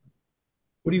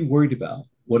 What are you worried about?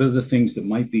 What are the things that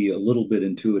might be a little bit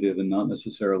intuitive and not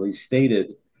necessarily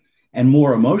stated and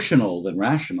more emotional than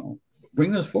rational?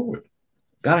 Bring those forward.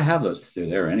 Got to have those. They're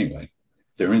there anyway.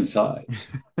 They're inside,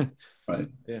 right?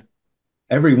 Yeah.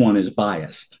 Everyone is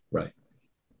biased, right?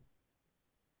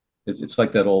 It's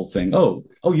like that old thing. Oh,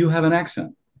 you have an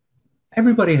accent.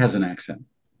 Everybody has an accent,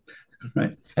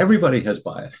 right? Everybody has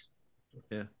bias.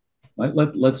 Yeah.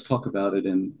 Let's talk about it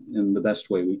in the best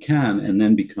way we can, and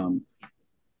then become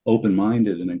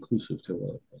open-minded and inclusive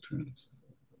to alternatives.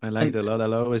 I like that a lot. I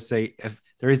always say, if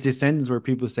there is this sentence where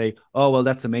people say, "Oh, well,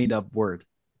 that's a made-up word,"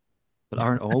 but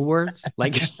aren't all words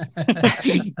like?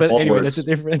 But all anyway, words. That's a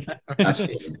different.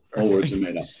 Absolutely, all words are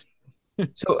made up.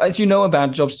 So, as you know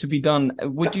about jobs to be done,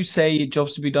 would you say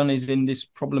jobs to be done is in this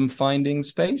problem finding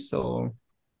space, or?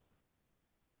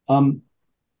 In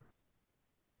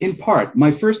part,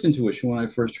 my first intuition when I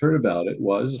first heard about it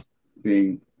was,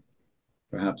 being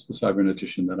perhaps the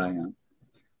cybernetician that I am,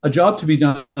 a job to be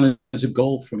done is a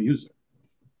goal from a user,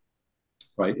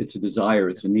 right? It's a desire,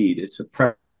 it's a need, it's a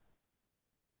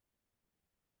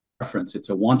preference, it's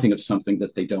a wanting of something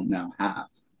that they don't now have.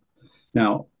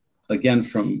 Now, again,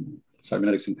 from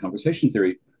cybernetics and conversation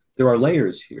theory, there are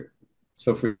layers here.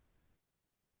 So for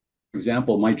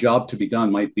example, my job to be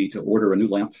done might be to order a new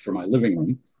lamp for my living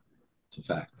room. It's a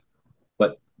fact.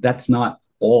 But that's not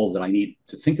all that I need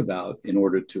to think about in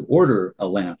order to order a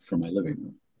lamp for my living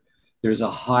room. There's a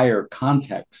higher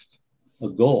context, a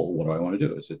goal. What do I want to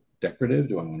do? Is it decorative?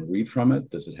 Do I want to read from it?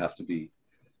 Does it have to be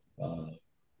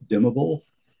dimmable?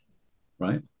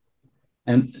 Right?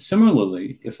 And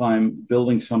similarly, if I'm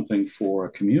building something for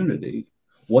a community,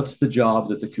 what's the job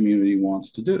that the community wants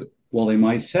to do? Well, they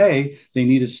might say they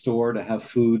need a store to have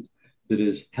food that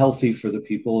is healthy for the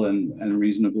people and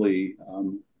reasonably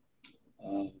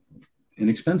uh,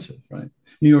 inexpensive, right?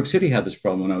 New York City had this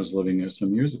problem when I was living there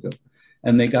some years ago.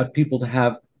 And they got people to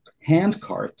have hand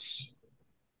carts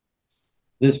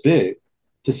this big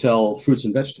to sell fruits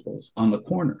and vegetables on the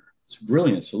corner. It's a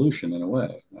brilliant solution in a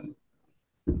way, right?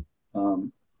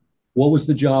 What was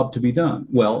the job to be done?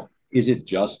 Well, is it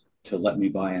just to let me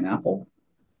buy an apple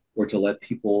or to let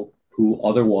people who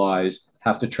otherwise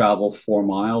have to travel 4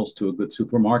 miles to a good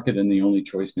supermarket and the only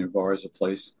choice nearby is a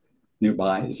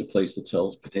place that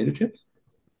sells potato chips?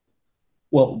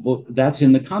 Well, that's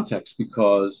in the context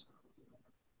because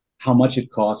how much it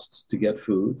costs to get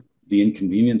food, the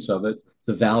inconvenience of it,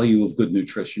 the value of good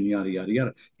nutrition, yada, yada,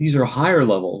 yada. These are higher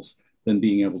levels than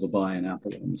being able to buy an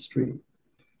apple on the street.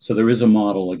 So there is a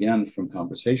model, again, from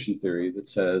conversation theory that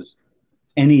says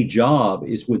any job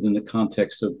is within the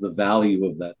context of the value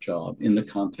of that job, in the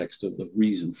context of the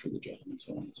reason for the job, and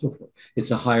so on and so forth.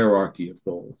 It's a hierarchy of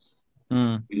goals.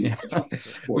 Yeah.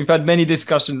 We've had many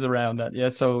discussions around that. Yeah.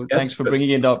 So yes, thanks for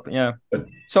bringing it up. Yeah.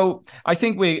 So I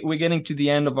think we're getting to the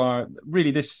end of our,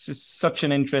 really, this is such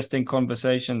an interesting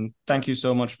conversation. Thank you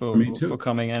so much for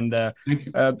coming. And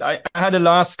I had a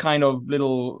last kind of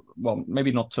little, well,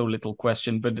 maybe not so little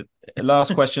question, but a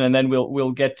last question, and then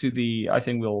we'll get to I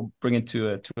think we'll bring it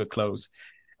to a close.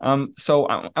 So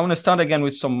I want to start again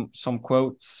with some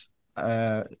quotes.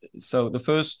 So the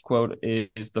first quote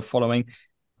is the following: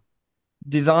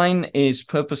 design is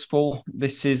purposeful.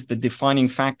 This is the defining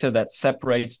factor that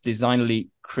separates designerly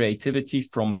creativity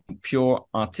from pure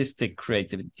artistic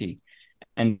creativity.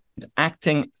 And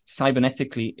acting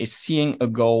cybernetically is seeing a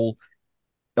goal.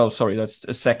 Oh, sorry, that's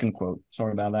a second quote.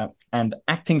 Sorry about that. And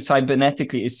acting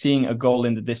cybernetically is seeing a goal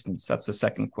in the distance. That's the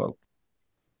second quote.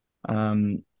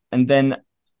 And then,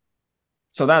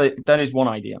 so that is one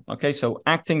idea. Okay, so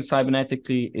acting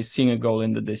cybernetically is seeing a goal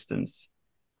in the distance.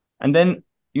 And then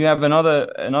you have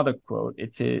another quote,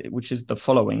 which is the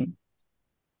following: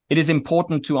 it is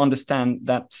important to understand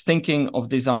that thinking of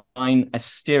design as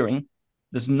steering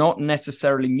does not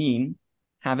necessarily mean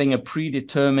having a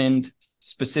predetermined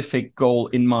specific goal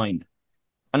in mind.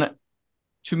 And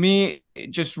to me,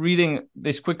 just reading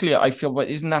this quickly, I feel, but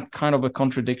isn't that kind of a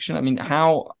contradiction? I mean,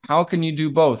 how can you do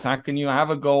both? How can you have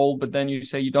a goal, but then you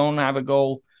say you don't have a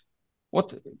goal?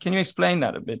 What can you explain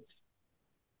that a bit?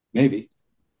 Maybe.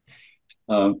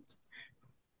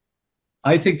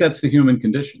 I think that's the human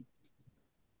condition.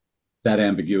 That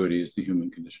ambiguity is the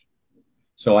human condition.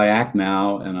 So I act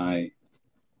now and I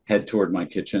head toward my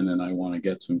kitchen and I want to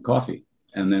get some coffee.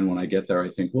 And then when I get there, I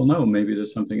think, well, no, maybe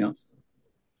there's something else.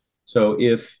 So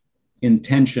if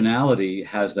intentionality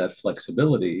has that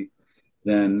flexibility,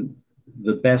 then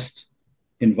the best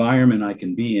environment I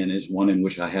can be in is one in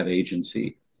which I have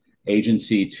agency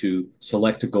to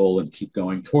select a goal and keep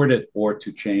going toward it, or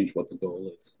to change what the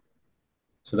goal is.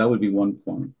 So that would be one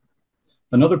point.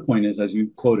 Another point is, as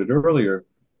you quoted earlier,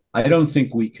 I don't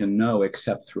think we can know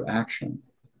except through action.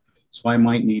 So I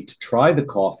might need to try the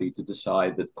coffee to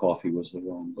decide that coffee was the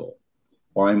wrong goal.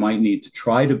 Or I might need to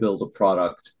try to build a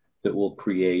product that will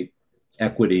create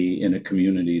equity in a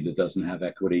community that doesn't have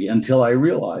equity, until I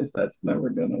realize that's never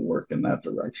going to work in that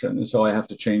direction. And so I have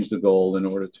to change the goal in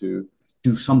order to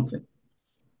do something,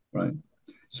 right?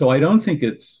 So I don't think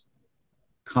it's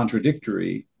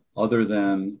contradictory, other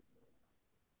than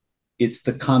it's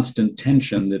the constant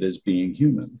tension that is being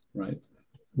human, right?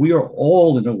 We are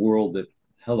all in a world that,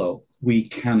 we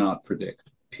cannot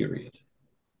predict, period.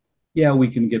 Yeah, we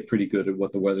can get pretty good at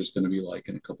what the weather's going to be like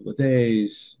in a couple of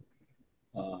days.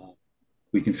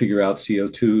 We can figure out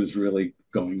CO2 is really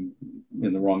going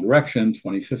in the wrong direction,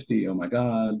 2050, oh my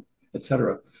God,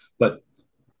 etc. But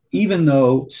even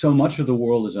though so much of the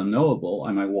world is unknowable,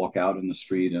 I might walk out in the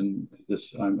street and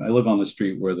I live on the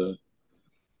street where the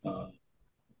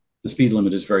speed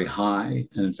limit is very high.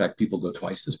 And in fact, people go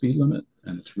twice the speed limit,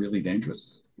 and it's really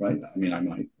dangerous, right? I mean, I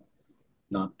might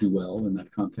not do well in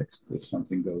that context if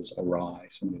something goes awry,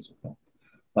 something goes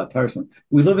flat tire.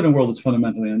 We live in a world that's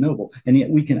fundamentally unknowable, and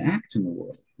yet we can act in the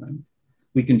world, right?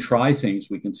 We can try things.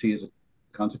 We can see as a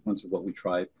consequence of what we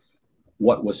tried,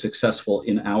 what was successful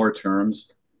in our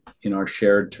terms in our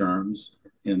shared terms,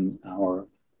 in our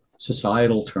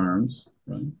societal terms,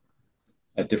 right?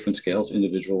 At different scales,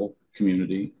 individual,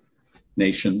 community,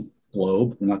 nation,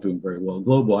 globe. We're not doing very well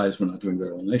globe-wise. We're not doing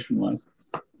very well nation-wise.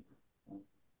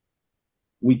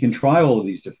 We can try all of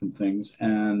these different things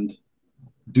and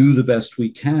do the best we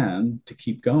can to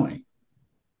keep going.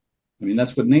 I mean,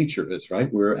 that's what nature is,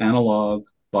 right? We're analog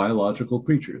biological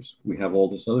creatures. We have all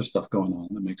this other stuff going on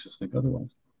that makes us think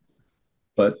otherwise.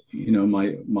 But you know,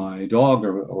 my dog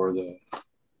or the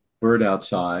bird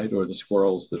outside or the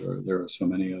squirrels there are so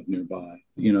many of nearby,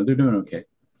 you know, they're doing okay.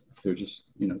 They're just,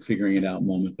 you know, figuring it out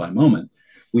moment by moment.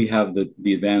 We have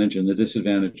the advantage and the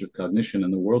disadvantage of cognition,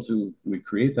 and the worlds we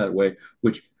create that way,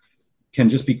 which can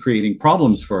just be creating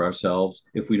problems for ourselves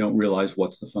if we don't realize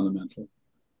what's the fundamental.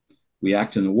 We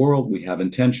act in the world, we have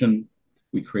intention,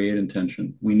 we create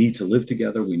intention. We need to live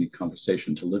together, we need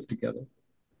conversation to live together.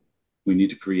 We need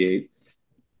to create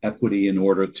equity in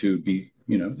order to be,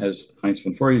 you know, as Heinz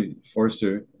von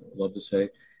Forster loved to say,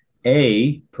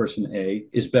 person A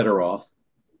is better off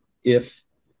if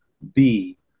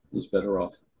B is better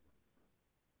off.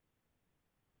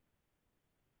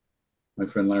 My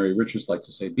friend Larry Richards liked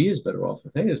to say B is better off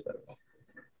if A is better off.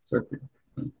 Certainly.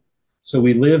 So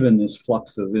we live in this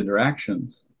flux of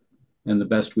interactions, and the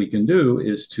best we can do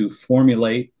is to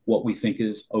formulate what we think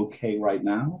is okay right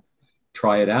now,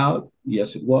 try it out.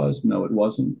 Yes, it was. No, it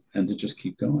wasn't. And to just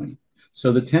keep going.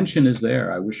 So the tension is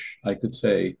there. I wish I could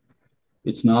say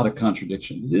it's not a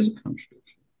contradiction. It is a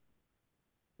contradiction.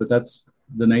 But that's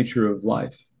the nature of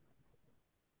life.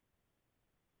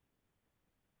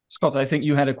 Scott, I think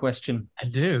you had a question. I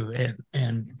do,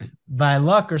 and by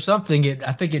luck or something,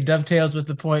 I think it dovetails with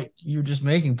the point you were just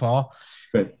making, Paul.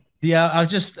 Right. Yeah,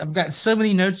 I've got so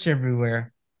many notes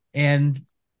everywhere, and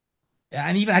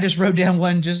even I just wrote down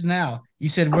one just now. You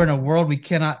said we're in a world we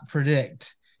cannot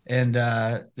predict, and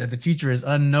that the future is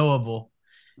unknowable.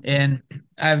 And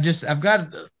I've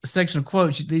got a section of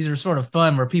quotes. These are sort of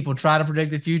fun where people try to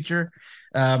predict the future.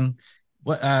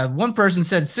 One person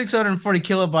said 640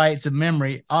 kilobytes of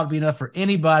memory ought to be enough for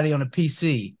anybody on a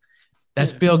PC.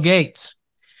 That's Bill Gates.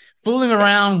 Fooling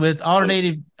around with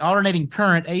alternating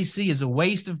current AC is a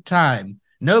waste of time.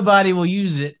 Nobody will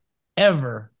use it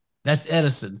ever. That's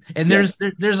Edison. And there's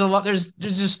a lot. There's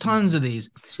just tons of these.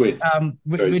 Sweet.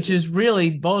 Which is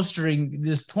really bolstering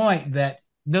this point that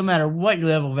no matter what your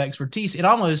level of expertise, it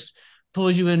almost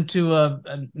pulls you into a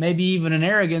maybe even an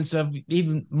arrogance of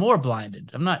even more blinded.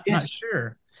 I'm not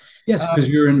sure. Yes, because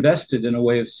you're invested in a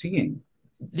way of seeing.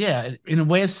 Yeah, in a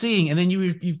way of seeing. And then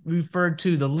you referred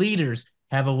to the leaders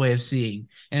have a way of seeing.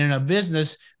 And in a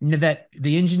business, that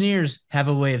the engineers have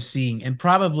a way of seeing. And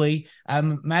probably, I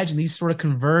imagine these sort of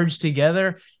converge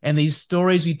together, and these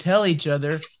stories we tell each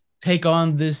other take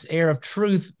on this air of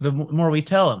truth the more we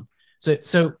tell them.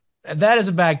 So that is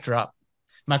a backdrop.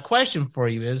 My question for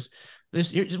you is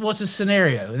this: what's a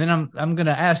scenario? And then I'm going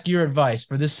to ask your advice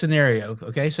for this scenario.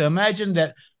 Okay, so imagine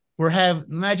that we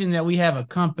have a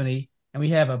company and we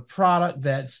have a product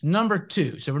that's number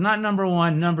 2. So we're not number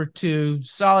 1, number 2,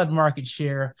 solid market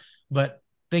share, but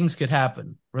things could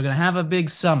happen. We're going to have a big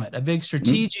summit, a big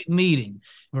strategic meeting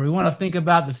where we want to think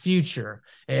about the future,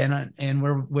 and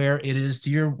where it is, to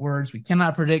your words, we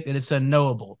cannot predict, that it's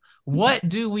unknowable. What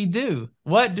do we do?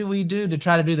 What do we do to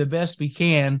try to do the best we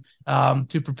can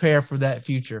to prepare for that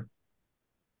future?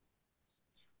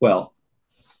 Well,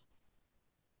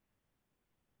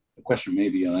 the question may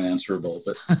be unanswerable,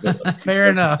 but fair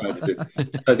enough.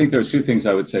 I think there are two things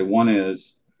I would say. One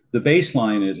is the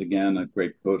baseline is, again, a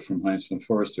great quote from Heinz von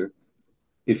Forster.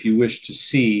 If you wish to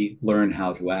see, learn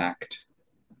how to act,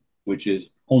 which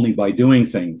is only by doing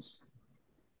things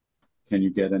can you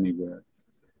get anywhere.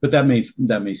 But that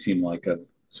may seem like a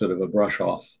sort of a brush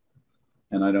off,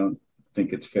 and I don't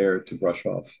think it's fair to brush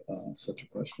off such a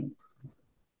question.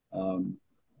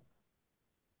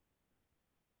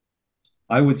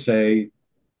 I would say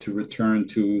to return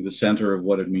to the center of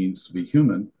what it means to be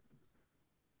human.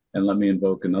 And let me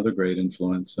invoke another great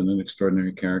influence and an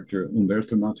extraordinary character,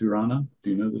 Umberto Maturana. Do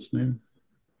you know this name?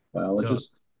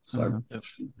 Biologist.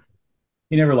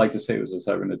 He never liked to say he was a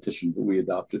cybernetician, but we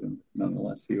adopted him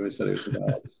nonetheless. He always said he was a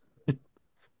biologist.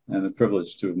 And a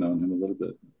privilege to have known him a little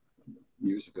bit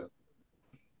years ago.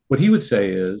 What he would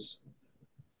say is,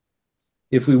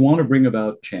 if we want to bring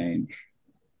about change,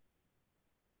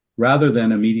 rather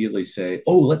than immediately say,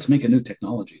 oh, let's make a new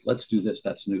technology. Let's do this.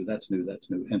 That's new. That's new. That's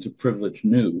new. And to privilege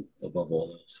new above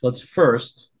all else. Let's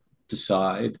first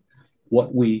decide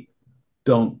what we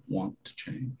don't want to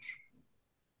change.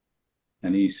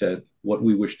 And he said, what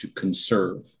we wish to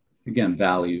conserve. Again,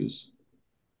 values,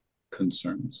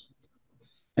 concerns.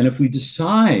 And if we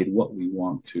decide what we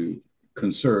want to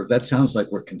conserve, that sounds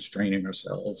like we're constraining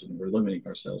ourselves and we're limiting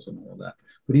ourselves and all that.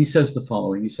 But he says the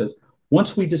following. He says,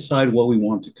 once we decide what we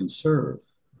want to conserve,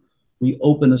 we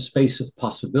open a space of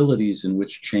possibilities in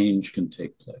which change can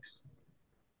take place.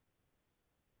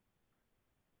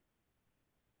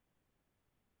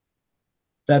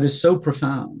 That is so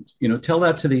profound. Tell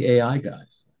that to the AI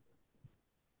guys,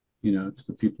 to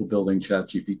the people building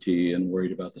ChatGPT and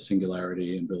worried about the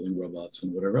singularity and building robots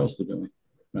and whatever else they're doing,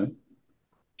 right?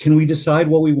 Can we decide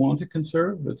what we want to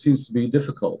conserve? It seems to be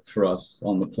difficult for us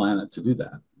on the planet to do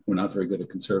that. We're not very good at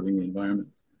conserving the environment,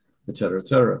 et cetera, et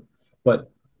cetera.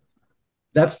 But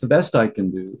that's the best I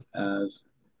can do as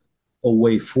a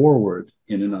way forward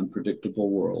in an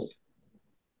unpredictable world,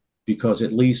 because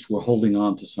at least we're holding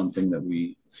on to something that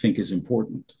we think is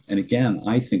important. And again,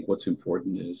 I think what's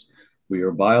important is we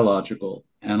are biological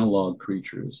analog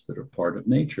creatures that are part of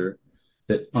nature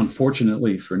that,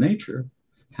 unfortunately for nature,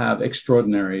 have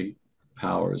extraordinary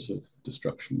powers of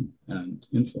destruction and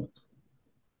influence.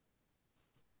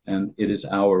 And it is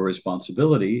our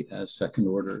responsibility as second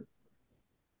order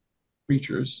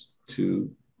creatures to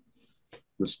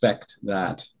respect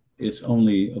that it's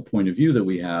only a point of view that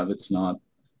we have. It's not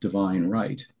divine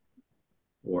right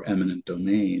or eminent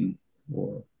domain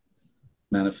or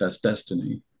manifest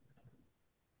destiny.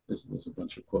 There's a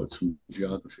bunch of quotes from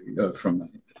geography, from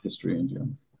history and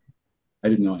geography. I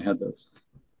didn't know I had those.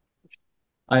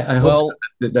 I hope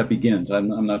that begins.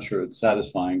 I'm not sure it's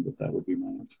satisfying, but that would be my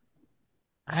answer.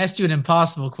 I asked you an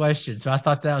impossible question, so I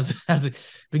thought that was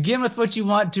begin with what you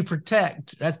want to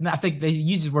protect. I think they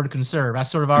use the word conserve. I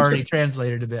sort of already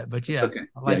translated a bit, but yeah, okay.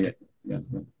 I like it. Yeah.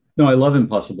 No, I love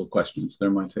impossible questions.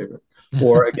 They're my favorite.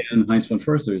 Or again, Heinz von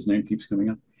Förster, his name keeps coming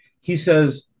up. He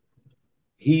says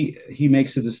he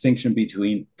makes a distinction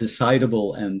between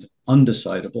decidable and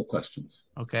undecidable questions.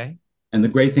 Okay. And the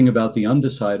great thing about the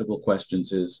undecidable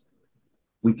questions is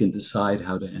we can decide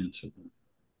how to answer them.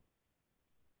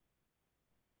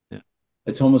 Yeah.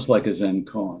 It's almost like a Zen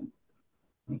koan.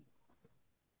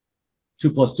 2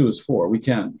 + 2 is 4. We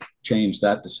can't change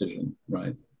that decision,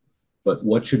 right? But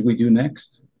what should we do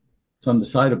next? It's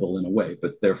undecidable in a way,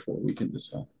 but therefore we can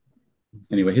decide.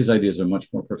 Anyway, his ideas are much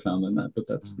more profound than that, but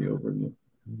that's the overview.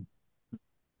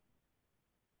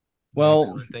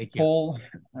 Well, Paul,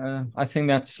 I think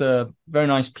that's a very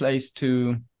nice place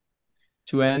to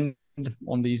end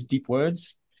on these deep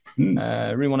words.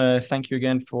 I really want to thank you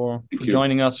again for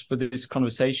joining us for this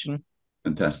conversation.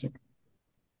 Fantastic.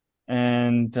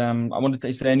 And I wanted to,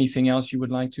 is there anything else you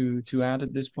would like to add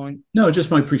at this point? No,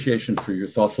 just my appreciation for your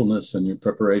thoughtfulness and your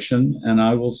preparation. And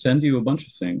I will send you a bunch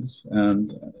of things,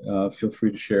 and feel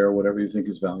free to share whatever you think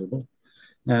is valuable.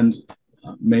 And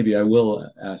maybe I will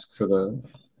ask for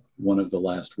one of the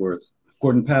last words.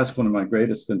 Gordon Pask, one of my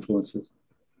greatest influences,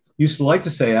 used to like to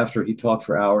say, after he talked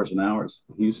for hours and hours,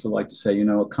 he used to like to say,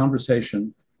 a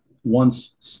conversation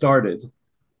once started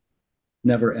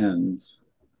never ends.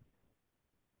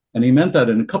 And he meant that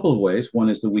in a couple of ways. One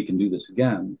is that we can do this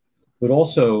again, but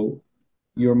also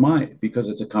your mind, because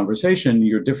it's a conversation,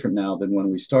 you're different now than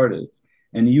when we started.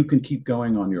 And you can keep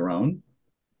going on your own.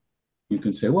 You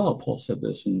can say, well, Paul said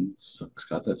this and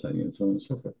Scott, that's how and so on and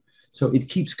so forth. So it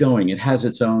keeps going. It has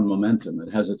its own momentum.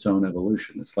 It has its own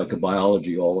evolution. It's like a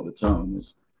biology all of its own,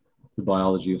 is the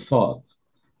biology of thought.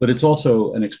 But it's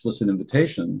also an explicit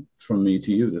invitation from me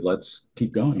to you that let's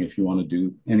keep going. If you want to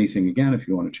do anything again, if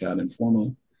you want to chat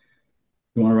informally,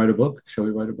 you want to write a book? Shall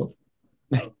we write a book?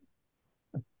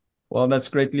 Well, that's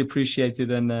greatly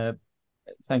appreciated. And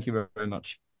thank you very, very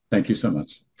much. Thank you so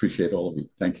much. Appreciate all of you.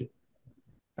 Thank you.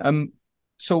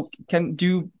 So can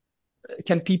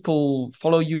people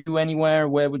follow you anywhere?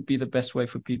 Where would be the best way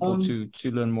for people to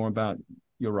learn more about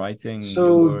your writing,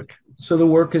 your work? So the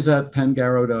work is at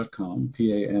pangaro.com,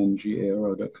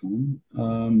 Pangaro.com.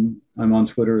 I'm on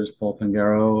Twitter as Paul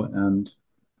Pangaro, and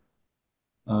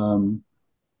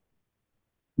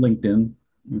LinkedIn.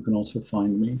 You can also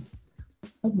find me.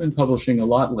 I've been publishing a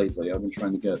lot lately. I've been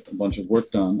trying to get a bunch of work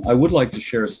done. I would like to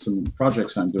share some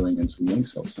projects I'm doing and some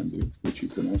links I'll send you, which you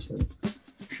can also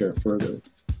share further.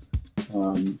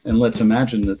 And let's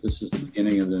imagine that this is the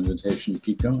beginning of the invitation to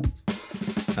keep going.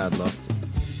 I'd love to.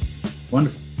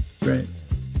 Wonderful. Great.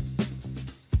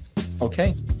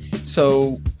 Okay.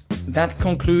 So that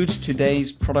concludes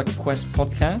today's Product Quest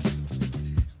podcast.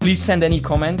 Please send any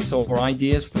comments or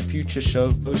ideas for future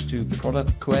shows to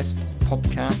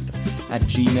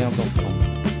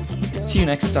productquestpodcast@gmail.com. See you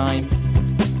next time.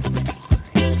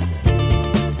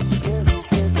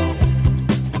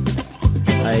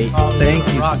 Thank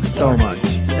you so much.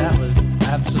 That was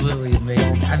absolutely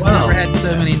amazing. I've never had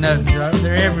so many notes.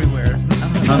 They're everywhere.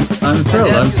 I'm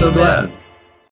thrilled. I'm so glad.